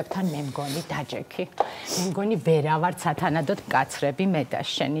შვილებთან მე მგონი დაჯექი. მე მგონი ვერავარ სათანადოდ მკაცრები მე და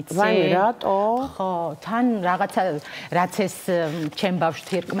შენ იცი? ვაიმე რატო? ხო, თან რაღაცა რაც ეს ჩემ ბავშვს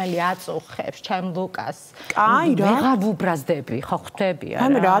თირკმელი აწუხებს, ჩემ ლუკას. კაი რა. ვეღარ ვუბრაზდები, ხო ხვდები არა?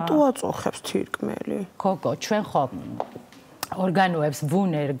 ვაიმე რატო აწუხებს თირკმელი? გოგო, ჩვენ ხო ორგანოებს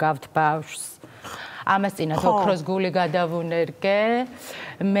ვუნერგავთ ბავშვს. ამას წინათ ოქროს გული გადავუნერგე,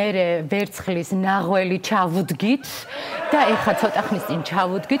 მერე ვერცხლის ნაღველი ჩავუდგით და ეხა ცოტა ხნის წინ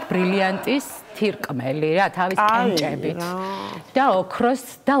ჩავუდგით ბრილიანტის თირკმელი რა, თავის კენჭებით. და ოქროს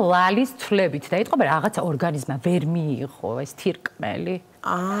და ლალის თვლებით და იტყობა რაღაცა ორგანიზმა ვერ მიიღო ეს თირკმელი.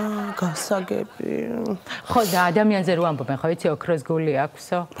 გასაგები. ხო და ადამიანზე რო ამბობენ, ხო იცი ოქროს გული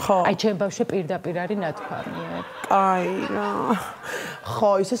აქვსო? ხო. აი ჩემ ბავშვი პირდაპირ არის ნათქვამი. კაი რა.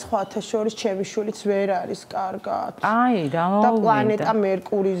 ხო, ისე სხვათა შორის ჩემი შვილიც ვერ არის კარგად. აი რა. და პლანეტა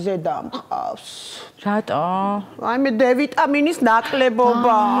მერკურიზე დამყავს. რატო? აი მე D ვიტამინის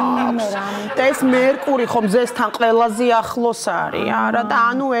ნაკლებობა აქვს. და ეს მერკური ხო მზესთან ყველაზე ახლოს არის, არა და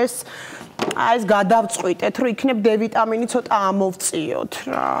ანუ ეს აი ეს გადავწყვიტეთ, რომ იქნებ D ვიტამინი ცოტა ამოვწიოთ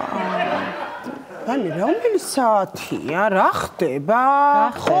რა. ანუ რომელი საათია? რა ხდება?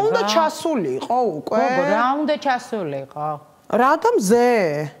 ხო უნდა ჩასულიყო უკვე? გოგო, რა უნდა ჩასულიყო? რატო მზე?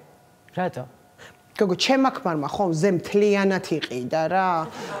 რატო? გოგო, ჩემ ქმარმა ხო მზე მთლიანად იყიდა რა.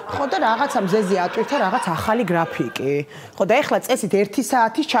 ხო და რაღაცა მზეზე ატვირთა რაღაც ახალი გრაფიკი. ხო და ეხლა წესით 1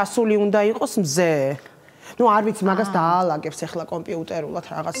 საათის ჩასული უნდა იყოს მზე. ნუ არ ვიცი მაგას დაალაგებს ეხლა კომპიუტერულად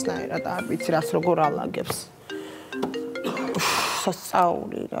რაღაცნაირად, არ ვიცი რას როგორ ალაგებს.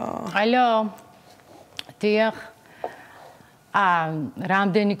 სასწაული რა. ალო. დიახ.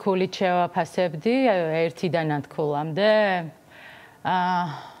 რამდენი ქულით შევაფასებდი 1-დან 10 ქულამდე?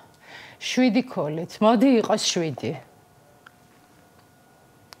 7 ქულით. მოდი იყოს 7.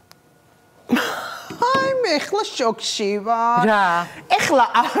 აი მე ეხლა შოკში ვარ. რა? ეხლა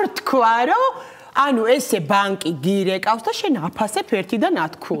არ თქვა რომ ანუ ესე ბანკი გირეკავს და შენ აფასებ 1-დან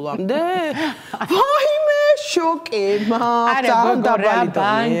 10 ქულამდე? ვაიმე შოკი მაგრამ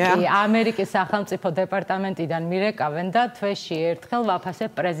ბანკი ამერიკის სახელმწიფო დეპარტამენტიდან მირეკავენ და თვეში ერთხელ ვაფასებ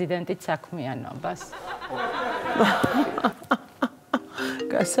პრეზიდენტის საქმიანობას.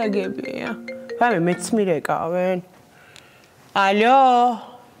 გასაგებია. ვაიმე მეც მირეკავენ. ალო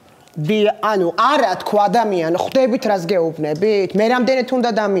ანუ არა თქვა ადამიანი, ხვდებით რას გეუბნებით? მე რამდენად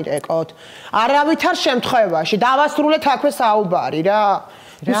უნდა დამირეკოთ? არავითარ შემთხვევაში დავასრულეთ აქვე საუბარი რა.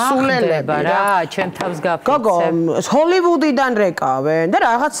 სულელები რა, ჩემ თავს გაფიცებ. გოგო, ჰოლივუდიდან რეკავენ და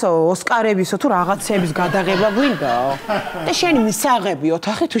რაღაც ოსკარებისო თუ რაღაცების გადაღება გვინდა. და შენი მისაღები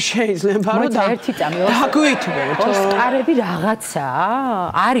ოთახი თუ შეიძლება რომ ერთი წამი დაგვითმოთ. ოსკარები რაღაცაა?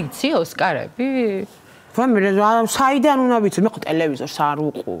 არ იცი ოსკარები? საიდან უნდა ვიცი, მე ხო ტელევიზორს არ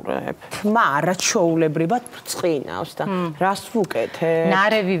უყურებ. მა არაჩვეულებრივად ბრწყინავს და რას ვუკეთებ?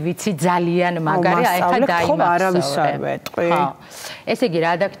 ნარევი ვიცი ძალიან მაგარი, ეხლა დაიმახსოვრე. არავის არ ვეტყვი. ესე იგი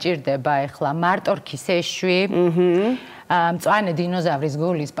რა დაგჭირდება ეხლა? მარტორქის ეშვი. მწვანე დინოზავრის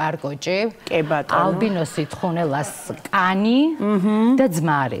გულის პარკოჭი. კი ბატონო. ალბინოსი თხუნელას კანი და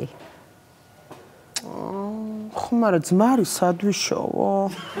ძმარი. ხომ არა ძმარი სადვიშოვო?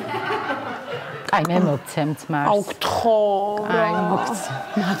 აი მე მოგცემ ძმარს. აუ გთხო. აი მოგცემ.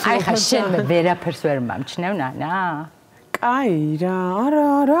 აი ხა შენ მე ვერაფერს ვერ მომჩნევ ნანა. კაი რა, არა.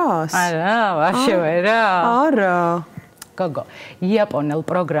 არა, ვაშე ვერა. არა. გოგო, იაპონელ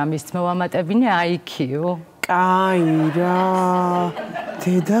პროგრამის მოვამატებინე IQ. კაი რა.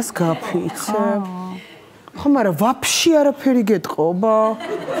 დედას გაფიცებ. ხომ არა ვაფშე არაფერი გეტყობა.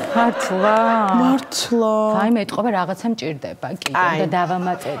 მართლა. აი მეტყობა რაღაცა მჭირდება კიდე და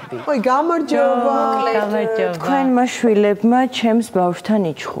დავამატები. ой, გამარჯობა. თქვენმა შვილებმა ჩემს ბავშვთან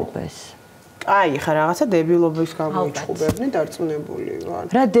იჩხუბეს. აი, ხა რაღაცა დებილობის გამოიჩხუბებდნენ, დარწმუნებული ვარ.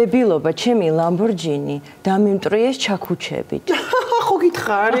 რა დებილობა, ჩემი ლამბორჯინი დამიმტრიეს ჩაქუჩებით. ხო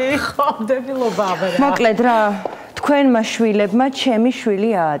გითხარი? ხო, დებილობა აბა. მოკლედ რა, თქვენმა შვილებმა ჩემი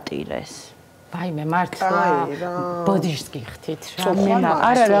შვილი აატირეს. ვაიმე მართლა ბოდიშს გიხდით რა.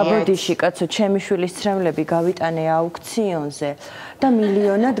 არა რა ბოდიში კაცო, ჩემი შვილის ცრემლები გავიტანე აუქციონზე და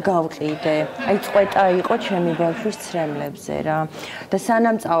მილიონად გავყიდე. აი წყვეტა იყო ჩემი ბავშვის ცრემლებზე რა. და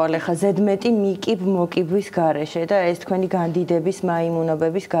სანამ წავალ ხა ზედმეტი მოკიბვის გარეშე და ეს თქვენი განდიდების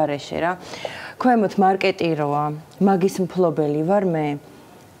მაიმუნობების გარეშე რა. ქვემოთ მარკეტი როა, მაგის მფლობელი ვარ მე.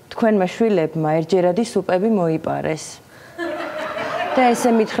 თქვენმა შვილებმა ერთჯერადი სუპები მოიპარეს. და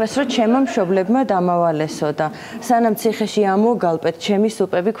ესე მითხრეს, რომ ჩემო მშობლებმა დამავალესო და სანამ ციხეში ამოგალპეთ, ჩემი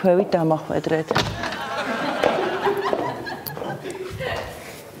სუპები ქვევით დამახვედრეთ.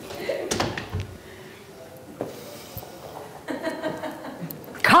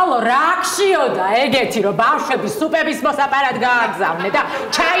 ქალო რააქშიოდა ეგეთი, რომ ბავშვების სუპების მოსაპარად გააგზავნე და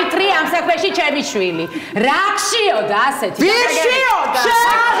ჩაითრი ამ საქმეში ჩემი შვილი. რააქშიოდა ასეთი. ვიშიოდა?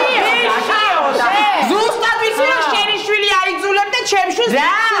 ზუსტად ვიცი რომ შენი შვილი აიძულებდა ჩემს შვილს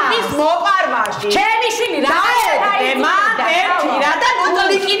სუპის მოპარვაში. ჩემი შვილი რა დაედება ერთი რა და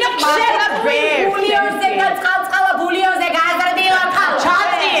ნუტლიკინო ხდება ბულიონზე და წყალწყალა ბულიონზე გააზრდილა ქალო.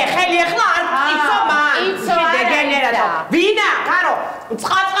 ჩაწიე ხელი ახლა არ იცო მან. იცო დეგენერატო. ვინა? გარო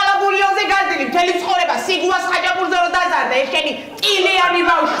წყალწყალა ბულიონზე გაძილი მთელი ცხოვრება სიგუას ხაჭაპურზე რო დაზარდა ეს შენი ტილიანი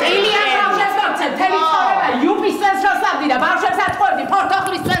ბავშვი. ტილიანი ბავშვს მოგცემ მთელი ცხოვრება იუპის წელს რო სავდი და ბავშვებს ატყუებდი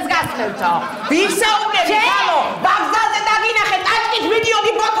ფორთოხლის წელს გასწრებთო. ვისაუბრები ხალო ბაგზაზე დაგინახე ტაჭკით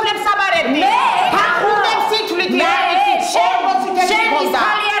ვიდიოდი ბოთლებს საბარებდი. ფახუნებს სითვლით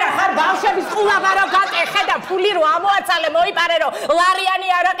ბავშვების ყულაბა რო გატეხე და ფული რო ამოაცალე მოიპარე რო ლარიანი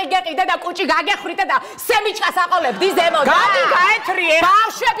არაყი გეყიდე და კუჭი გაგეხრიტე და სემიჩკას აყოლებდი ზემოთ. გადი გაეთრიე.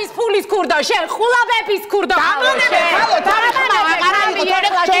 ბავშვების ფულის ქურდო შენ ყულაბების ქურდო. გამონებე ხალო თამახმა აყარები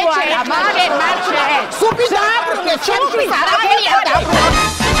ჩეჩე მარჩე სუპი დააბრუნე ჩემში არაფერია დააბრუნე.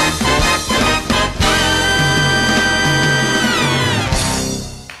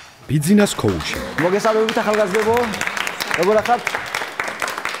 ბიძინას ქოუჩინგი. მოგესალმებით ახალგაზრდებო. როგორ ახართ?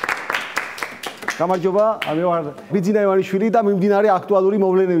 გამარჯობა, მე ვარ ბიძინა ივანიშვილი და მიმდინარე აქტუალური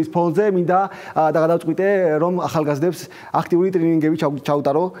მოვლენების ფონზე მინდა და გადავწყვიტე რომ ახალგაზრდებს აქტიური ტრენინგები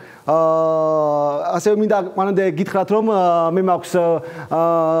ჩაუტარო. ასევე მინდა მანამდე გითხრათ რომ მე მაქვს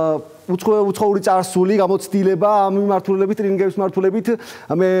უცხოური წარსული გამოცდილება ამ მიმართულებით ტრენინგების მიმართულებით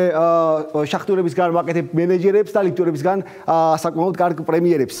მე შახტიურებისგან ვაკეთებ მენეჯერებს და ლიდერებისგან საკმაოდ კარგ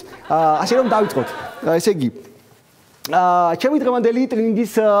პრემიერებს. ასე რომ დავიწყოთ. ესე იგი ჩემი დღევანდელი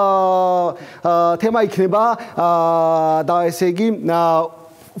ტრენინგის თემა იქნება და ესე იგი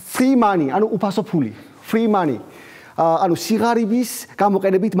free money, ანუ უფასო ფული, free money. ანუ სიღარიბის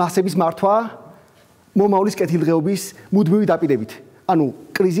გამოყენებით მასების მართვა მომავლის კეთილდღეობის მუდმივი დაპირებით. ანუ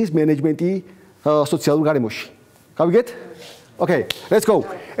კრიზის მენეჯმენტი სოციალურ გარემოში. გავიგეთ? Okay, let's go.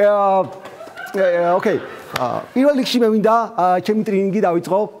 Okay. პირველ რიგში მე მინდა ჩემი ტრენინგი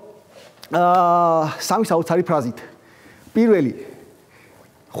დავიწყო სამი საოცარი ფრაზით. პირველი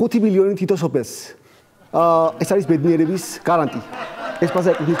 5 მილიონი თითოსოფელს ეს არის ბედნიერების გარანტი. ეს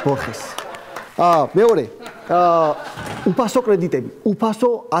ფაზა ეკუთვნის ბორხეს. მეორე უფასო კრედიტები, უფასო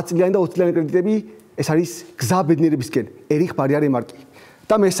 10 წლიანი და 20 წლიანი კრედიტები ეს არის გზა ბედნიერებისკენ. ერიხ ბარია რემარკი.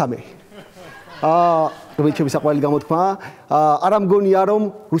 და მესამე რომელიც ჩემი საყვარელი გამოთქმა, არ ამგონია რომ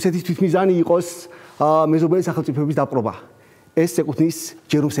რუსეთის თვითმიზანი იყოს მეზობელი სახელმწიფოების დაპყრობა. ეს ეკუთვნის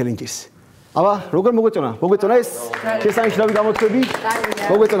ჯერუსალემის. აბა, როგორ მოგეწონა? მოგეწონა ეს შესანიშნავი გამოთქვები?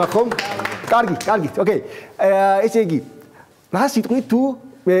 მოგეწონა ხომ? კარგი, ოკეი. ესე იგი, რა სიტყვით თუ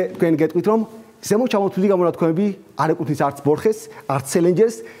თქვენ გეტყვით რომ ზემო ჩამოთვლილი გამონათქვამები არ ეკუთვნის არც ბორხეს, არც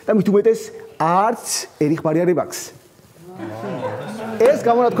სელენჯერს და მით უმეტეს არც ერიხ ბარიარებაქს. ეს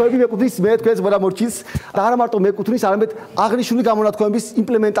გამონათქვამები მეკუთვნის მე თქვენს მოდამორჩილს და არა მარტო მეკუთვნის, არამედ აღნიშნული გამონათქვამების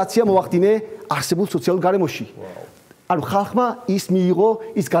იმპლემენტაცია მოახდინე არსებულ სოციალურ გარემოში. ანუ ხალხმა ის მიიღო,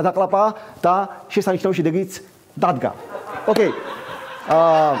 ის გადაყლაპა და შესანიშნავი შედეგიც დადგა. ოკეი.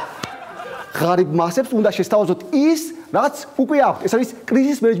 ღარიბ მასებს უნდა შესთავაზოთ ის, რაც უკვე აქვთ. ეს არის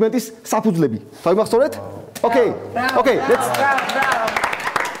კრიზის მენეჯმენტის საფუძვლები. თავიმახსოვრეთ? ოკეი.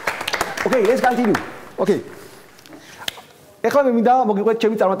 let's continue. ოკეი. ეხლა მე მინდა მოგიყვეთ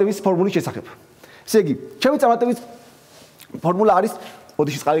ჩემი წარმატების ფორმულის შესახებ. ესე იგი, ჩემი წარმატების ფორმულა არის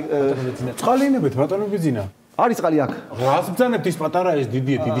ოდიში წყალინებით ბატონო ბიძინა. არის წყალი აქ. რას ბძანებთ ის პატარა ეს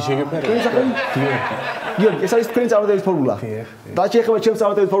დიდი შეგეფერე? გიორგი, ეს არის თქვენი წარმატების ფორმულა. და შეეხება ჩემს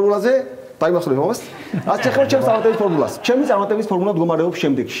წარმატების ფორმულაზე, დაიმახსოვრეთ მომას. რაც შეეხება ჩემს წარმატების ფორმულას. ჩემი წარმატების ფორმულა მდგომარეობს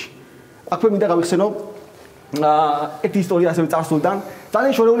შემდეგში. აქვე მინდა გავიხსენო ერთი ისტორია ასევე წარსულიდან.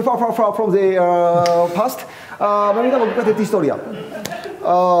 ძალიან შორეული from the past. მე მინდა მოგიყვეთ ერთი ისტორია.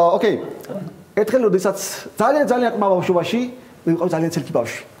 ოკეი. ერთხელ როდესაც ძალიან ყმა ბავშვობაში, მე ვიყავ ძალიან ცელკი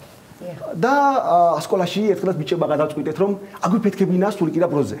ბავშვი. და სკოლაში ერთხელაც ბიჭებმა გადაწყვიტეთ რომ აგვიფეთქებინა სულიკი და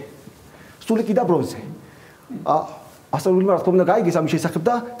ბრონზე. ასწავლებელმა რა თქმა უნდა გაიგეს ამის შესახებ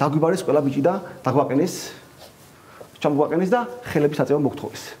და დაგვიბარეს ყველა ბიჭი და ჩამოგვაყენეს და ხელების აწევა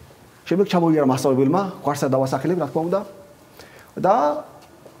მოგთხოვეს. შემდეგ ჩამოვიდა მასწავლებელმა, გვარსა დავასახელებ რა თქმა უნდა. და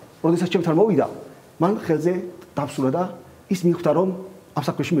როდესაც ჩემთან მოვიდა, მან ხელზე დავსურა და ის მიხვდა რომ ამ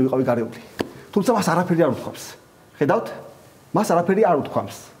საქმეში მე ვიყავი გარეული. თუმცა მას არაფერი არ უთქვამს. ხედავთ? მას არაფერი არ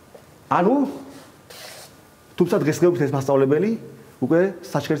უთქვამს. ანუ თუმცა დღესდღეობით ეს მასწავლებელი უკვე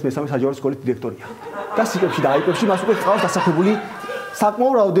საჩხერის მესამე საჯარო სკოლის დირექტორია. და სიკებში და აიპებში მას უკვე ყავს დასახებული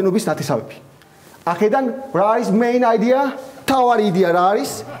საკმაო რაოდენობის ნათესავები. აქედან რა არის main idea? თავარი იდეა რა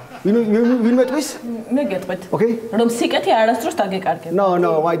არის? ვინ მეტყვის? მე გეტყვით. Okay? რომ სიკეთი არასდროს დაგეკარგება.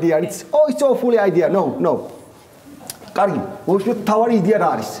 No, idea it's awful idea. No. კარგი, მოიშვით თავარი იდეა რა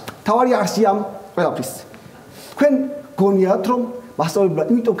არის? თავარი არსი ამ ყველაფრის. თქვენ გონიათ რომ მასწავლებელმა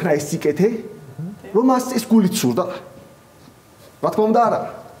იმიტომ ქნა ეს სიკეთე, რომ მას ეს გულით სურდა. რა თქმა უნდა არა.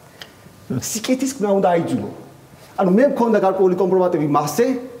 სიკეთის ქნა უნდა აიძულო. ანუ მე მქონდა გარკვეული კომპრომატები მასზე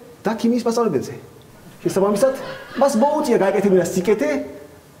და ქიმიის მასწავლებელზე. შესაბამისად, მას მოუწია გაეკეთებინა სიკეთე,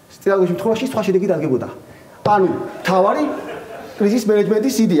 სწრაფად შემთხვევაში სხვა შედეგი დადგებოდა. ანუ თავარი კრიზის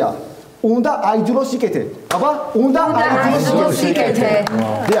მენეჯმენტის იდეა. უნდა აიძულოს სიკეთე. აბა, უნდა აიძულოს სიკეთე.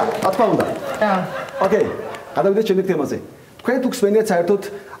 დიახ, რა თქმა უნდა. ოკეი. გადავიდეთ შემდეგ თემაზე. თქვენ თუ გსმენიათ საერთოდ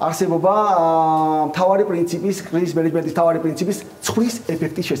არსებობა მთავარი პრინციპის, კრიზის მენეჯმენტის მთავარი პრინციპის ცხვრის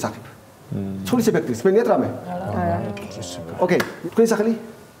ეფექტის შესახებ. ცხვრის ეფექტის სმენიათ რამე? არა. ოკეი, თქვენი სახელი?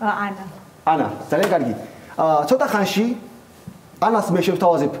 ანა, ძალიან კარგი. ცოტა ხანში ანას მე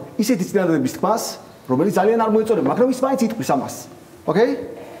შევთავაზებ ისეთი წინადადების თქმას, რომელიც ძალიან არ მოეწონება, მაგრამ ის მაინც იტყვის ამას. ოკეი?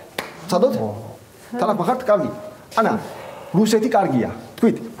 ცადოთ? თანახ მხართ, კარგი. ანა, რუსეთი კარგია.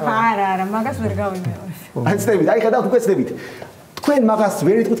 თქვით? არა, მაგას ვერ გავიმეორებ. აი ცდებით, აი ხედავთ უკვე ცდებით. თქვენ მაგას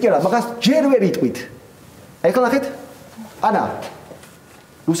ვერ იტყვით კი არა, მაგას ჯერ ვერ იტყვით. აი ხლა ნახეთ? ანა,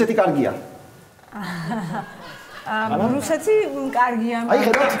 რუსეთი კარგია. რუსეთი კარგია. აი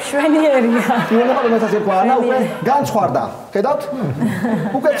ხედავთ? შვენიერია. იონება რომელსაც ერქვა ანა უკვე განცხვარდა. ხედავთ?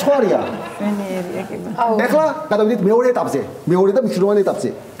 უკვე ცხვარია. შვენიერია კი. ეხლა გადავიდეთ მეორე ეტაპზე, მეორე და მნიშვნელოვანი ეტაპზე.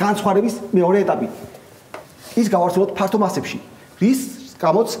 განცხვარების მეორე ეტაპი. ის გავარცელოთ ფართო მასებში. რის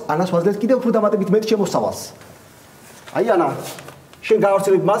გამოც ანას ვაძლევთ კიდევ უფრო დამატებით მეტ შემოსავალს. აი ანა, შენ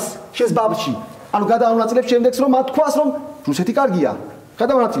გავარცელებ მას შენს ბაბში. ანუ გადავანაწილებ შემდეგს რომ მათ თქვას რომ რუსეთი კარგია.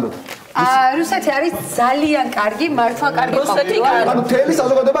 გადავანაწილოთ. რუსეთი არის ძალიან კარგი, მართლა კარგი ყოველთვის. ანუ თელი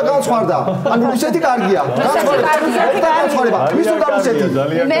საზოგადოება განცხვარდა. ანუ რუსეთი კარგია. განცხვარება. ვის უნდა რუსეთი?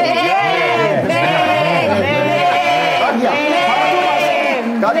 მე. კარგია.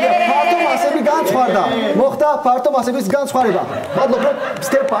 ფართო მასები განცხვარდა. მოხდა ფართო მასების განცხვარება. მადლობა,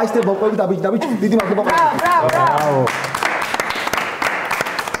 step by step მოყვებით დაბიჯდაბიჯ. დიდი მადლობა. ბრავო.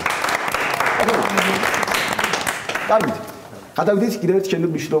 კარგი. გადავიდეთ კიდევ ერთ შემდეგ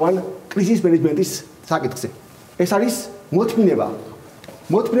მნიშვნელოვან კრიზის მენეჯმენტის საკითხზე. ეს არის მოთმინება.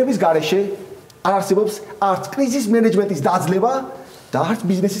 მოთმინების გარეშე არ არსებობს არც კრიზის მენეჯმენტის დაძლევა და არც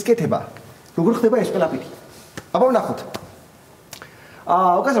ბიზნესის კეთება. როგორ ხდება ეს ყველაფერი? აბა ვნახოთ.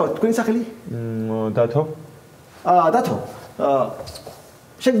 უკაცრავად, თქვენი სახელი? დათო. დათო.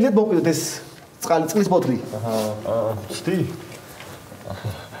 შეგიძლიათ მოვყიდოთ ეს წყლის ბოთლი. ვცდი.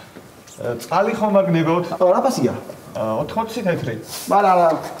 წყალი ხომ არ გნებავთ? რა ფასია? 80 თეთრი. არა,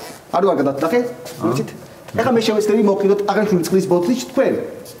 არ ვარ გადადახე? ვიცით? ეხლა მე შევეცდები მოვყიდოთ აღნიშნული წყლის ბოთლი თქვენ.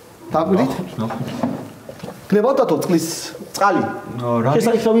 დაგვიდით? გნებავთ დათო წყალი.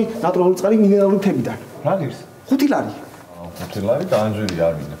 შესაძლებელი ნატურალური წყალი მინერალური თებიდან. რა ღირს? 5 ლარი. 5 ლარი და ანჯერი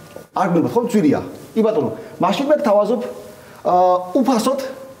არ მინდა. არ გნებავთ ხო ძვირია? კი ბატონო, მაშინ მე თავაზობ უფასოდ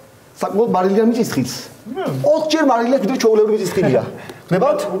საკმაოდ მარილიან მიწისხილს. 4ჯერ მარილია ვიდრე ჩვეულებრივი მიწისხილია.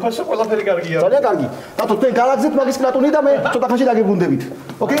 გნებავთ? უფასო ყველაფერი კარგია. ძალიან კარგი. დათო თქვენ გავაგზავნეთ მაგის პლატონი და მე ცოტა ხანში დაგებრუნდებით.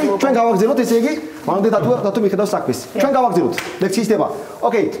 ოკეი? ჩვენ გავაგზავნოთ ესე იგი, მანამდე დათო მიხედავს საქმეს. ჩვენ გავაგზავნოთ ლექციის თემა.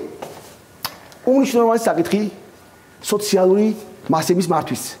 ოკეი. უნიშნულოვანი საკითხი სოციალური მასების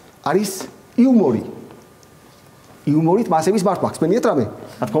მართვის არის იუმორი. იუმორით მასების მართვა. ხსენიეთ რამე?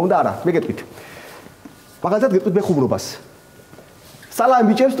 რა თქმა უნდა არა, მე გეტყვით. მაგალითად გეტყვით მე ხუმრობას. სალამი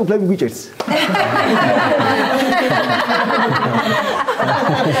ბიჭებს, ტუფლები ბიჭებს.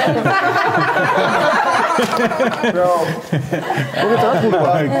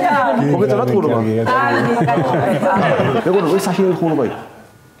 მოგეწონათ ხუმრობა? მეგონა, ეს საშინელი ხუმრობაა.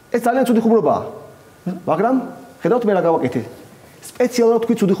 ეს ძალიან ცუდი ხუმრობაა. მაგრამ ხედავთ მე რა გავაკეთე. სპეციალურად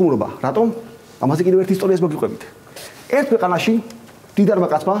თქვი ცუდი ხუმრობა. რატომ? ამაზე კიდევ ერთი ისტორიას მოგიყვებით. ერთ ქვეყანაში მდიდარმა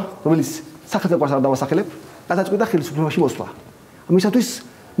კაცმა, რომელიც სახელმწიფოს არ დავასახელებ, გადაწყვიტა ხელისუფლებაში მოსვლა. ამისათვის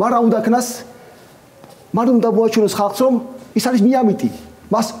მარა უნდა ქნას, მარა უნდა მოაჩვენოს ხალხს, რომ ის არის მიამიტი.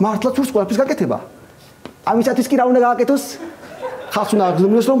 მას მართლაც სურს ყველაფრის გაკეთება. ამისათვის კი რა უნდა გააკეთოს? ხალხს უნდა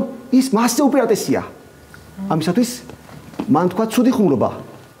აღგზავნოს, რომ ის მასზე უპირატესია. ამისათვის მან თქვა ცუდი ხუმრობა.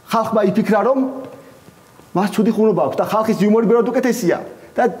 ხალხმა იფიქრა, რომ მას ცუდი ხუმრობა აქვს და ხალხის იუმორი ბევრად უკეთესია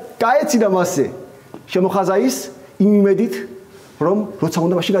და გაეცინა მასზე. შემოხაზა ის იმ იმედით, რომ როცა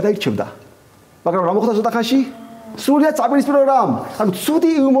უნდა მაშინ გადაირჩევდა. მაგრამ რა მოხდა ცოტა ხანში? სრულიად საპირისპირო რამ. ანუ ცუდი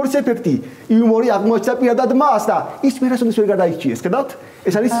იუმორის ეფექტი. იუმორი აღმოჩნდა პირადად მას და ის მერასოდეს ვერ გადაიქჩიეს. ხედავთ?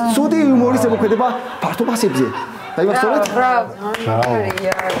 ეს არის ცუდი იუმორის ზემოქმედება ფართო მასებზე. დაიმახსოვრეთ?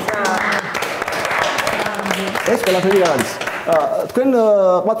 ეს ყველაფერი არ არის. თქვენ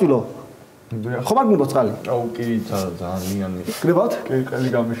ყვაწვილო ხომ არ გნებავთ წყალი? აუ კი ძალიან მის. გნებავთ? კი, ყელი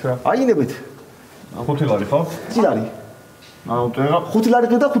გამიშვა. აინებეთ. 5 ლარი ხო? 5 ლარი. აუ ტეღა 5 ლარი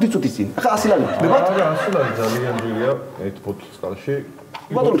და 5 წუთის წინ. ახლა 100 ლარი გნებავთ? არა, 100 ლარი ძალიან ძვირია ერთ ბოთლს წყალში.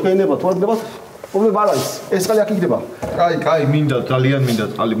 ბატონო თქვენ ნებავთ, თქვენ გნებავთ? პრობლემა არ არის. ეს წყალი აქ იქნება. კაი, მინდა, ძალიან მინდა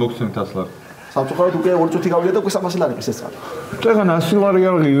წყალი, მოგცემთ 100 ლარი. სამწუხაროდ უკვე 2 წუთი გავიდა და უკვე 300 ლარი ეს წყალი. ტეღან 100 ლარი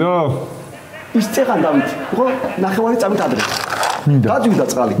არ ღირა? ის წეღან დავით. ხო, ნახევარი წამით ადრე. დაძვიდა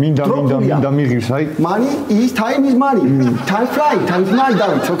წყალი. მინდა მიღირს, აი. Money is time is money. Time fly, time fly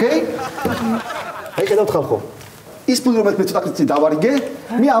დავით, okay? აი ხედავთ ხალხო. ის ფული რომელიც მე ცოტა ხნით დავარიგე,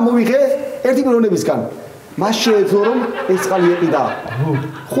 მე ამოვიღე ერთი პიროვნებისგან. მას შეეძლო რომ ეს წყალი ეყიდა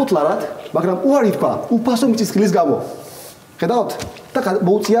 5 ლარად, მაგრამ უარი თქვა უფასო მიწისხილის გამო. ხედავთ? და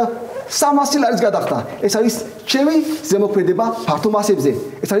მოუწია 300 ლარის გადახდა. ეს არის ჩემი ზემოქმედება ფართო მასებზე.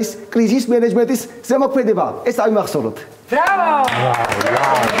 ეს არის კრიზის მენეჯმენტის ზემოქმედება. ეს ამახსოვროთ. ბრავო!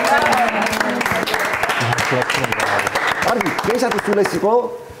 კარგი, დღეისათვის სულეს იყო.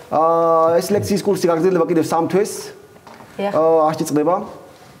 ეს ლექციის კურსი გაგრძელდება კიდევ 3 თვეს. აშტი წდება.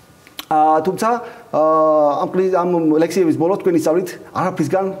 თუმცა ამ ლექციების ბოლოს თქვენ ისწავლით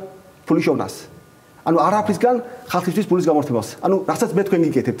არაფრისგან ფულის შოვნას. ანუ არაფრისგან ხალხისთვის ფულის გამორთებას. ანუ რასაც მე თქვენ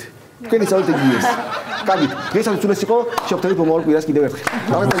გიკეთებთ. თქვენ ისწავლით ეგიეს. კარგი, დღეისათვის სულეს იყო. შევხვდებით მომავალ კვირას კიდევ ერთხელ.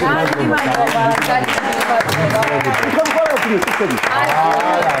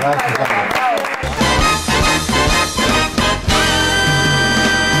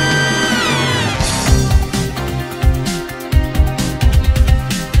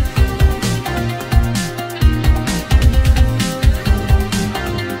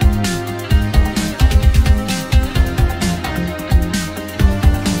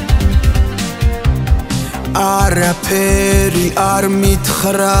 არაფერი არ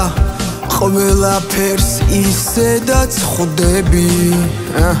მითხრა ყველაფერს ისედაც ხვდები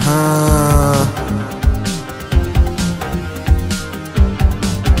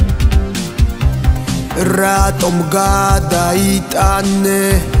რატომ გადაიტანე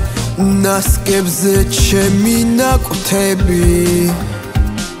ნასკებზე ჩემი ნაკვთები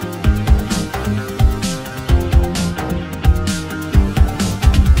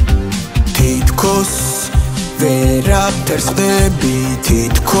თითქოს ვერაფერს ხდები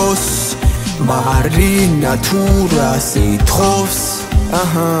თითქოს მარინა თუ რა სიტყობს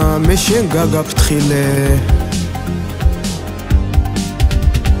მე შენ გაგაფრთხილე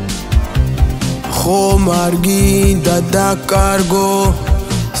ხომ არ გინდა დაკარგო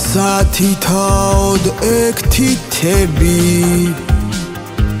სათითაოდ ეგ თითები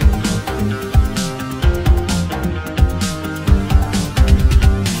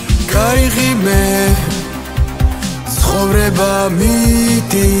გაიღიმე ცხოვრება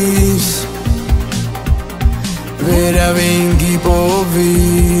მიდის ვერავინ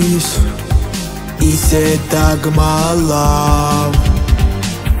გიპოვის ისე დაგმალავ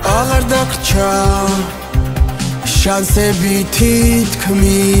აღარ დაგრჩა შანსები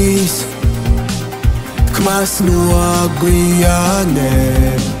თითქმის თქმას ნუ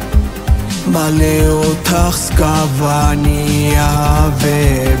აგვიანებ მალე ოთახს გავანიავებ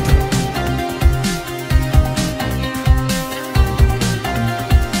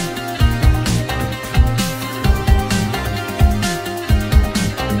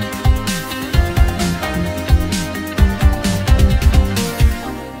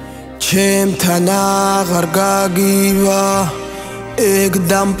ჩემთან აღარ გაგივა ეგ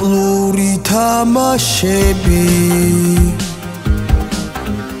დამპლური თამაშები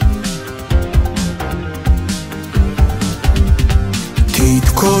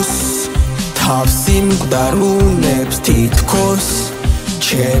თითქოს თავს იმკვდარუნებს თითქოს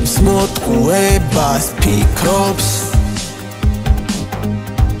ჩემს მოტყუებას ფიქრობს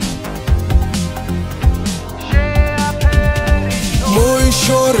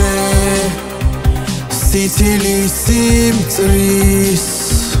მოიშორე სიცილის სიმწრის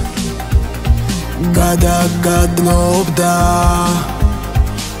გადაგადნობდა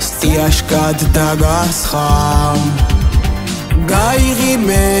სტიაშკად დაგასხამ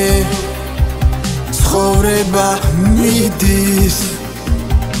გაიღიმე ცხოვრება მიდის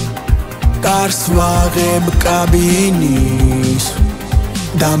კარს ვაღებ კაბინის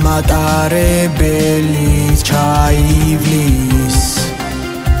დამატარებელი ჩაივლის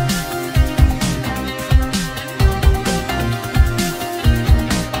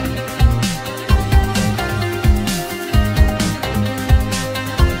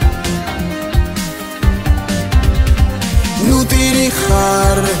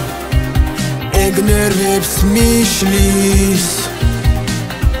ხარ ეგ ნერვებს მიშლის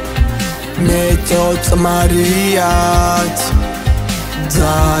მე წოწმარიად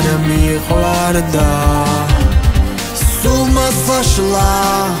ძარ მიყვარდა სულ მასაშლა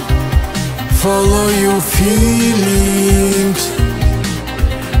follow your feelings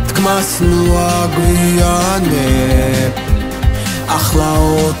თქმას ნუ აგვიანებ ახლა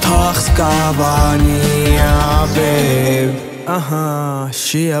ოთახს გავანიავებ აჰა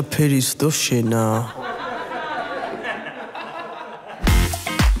შეაფერის დოშენა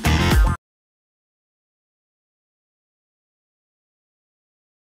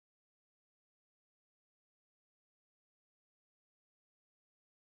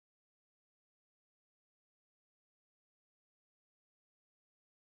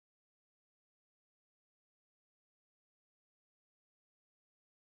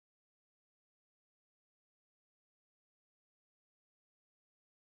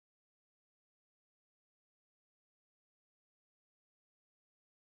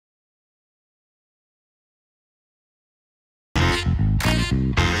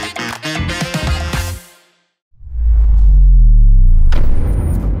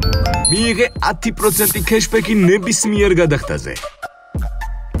მიიღე 10% ქეშბექი ნებისმიერ გადახდაზე.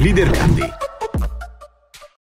 ლიდერქარდი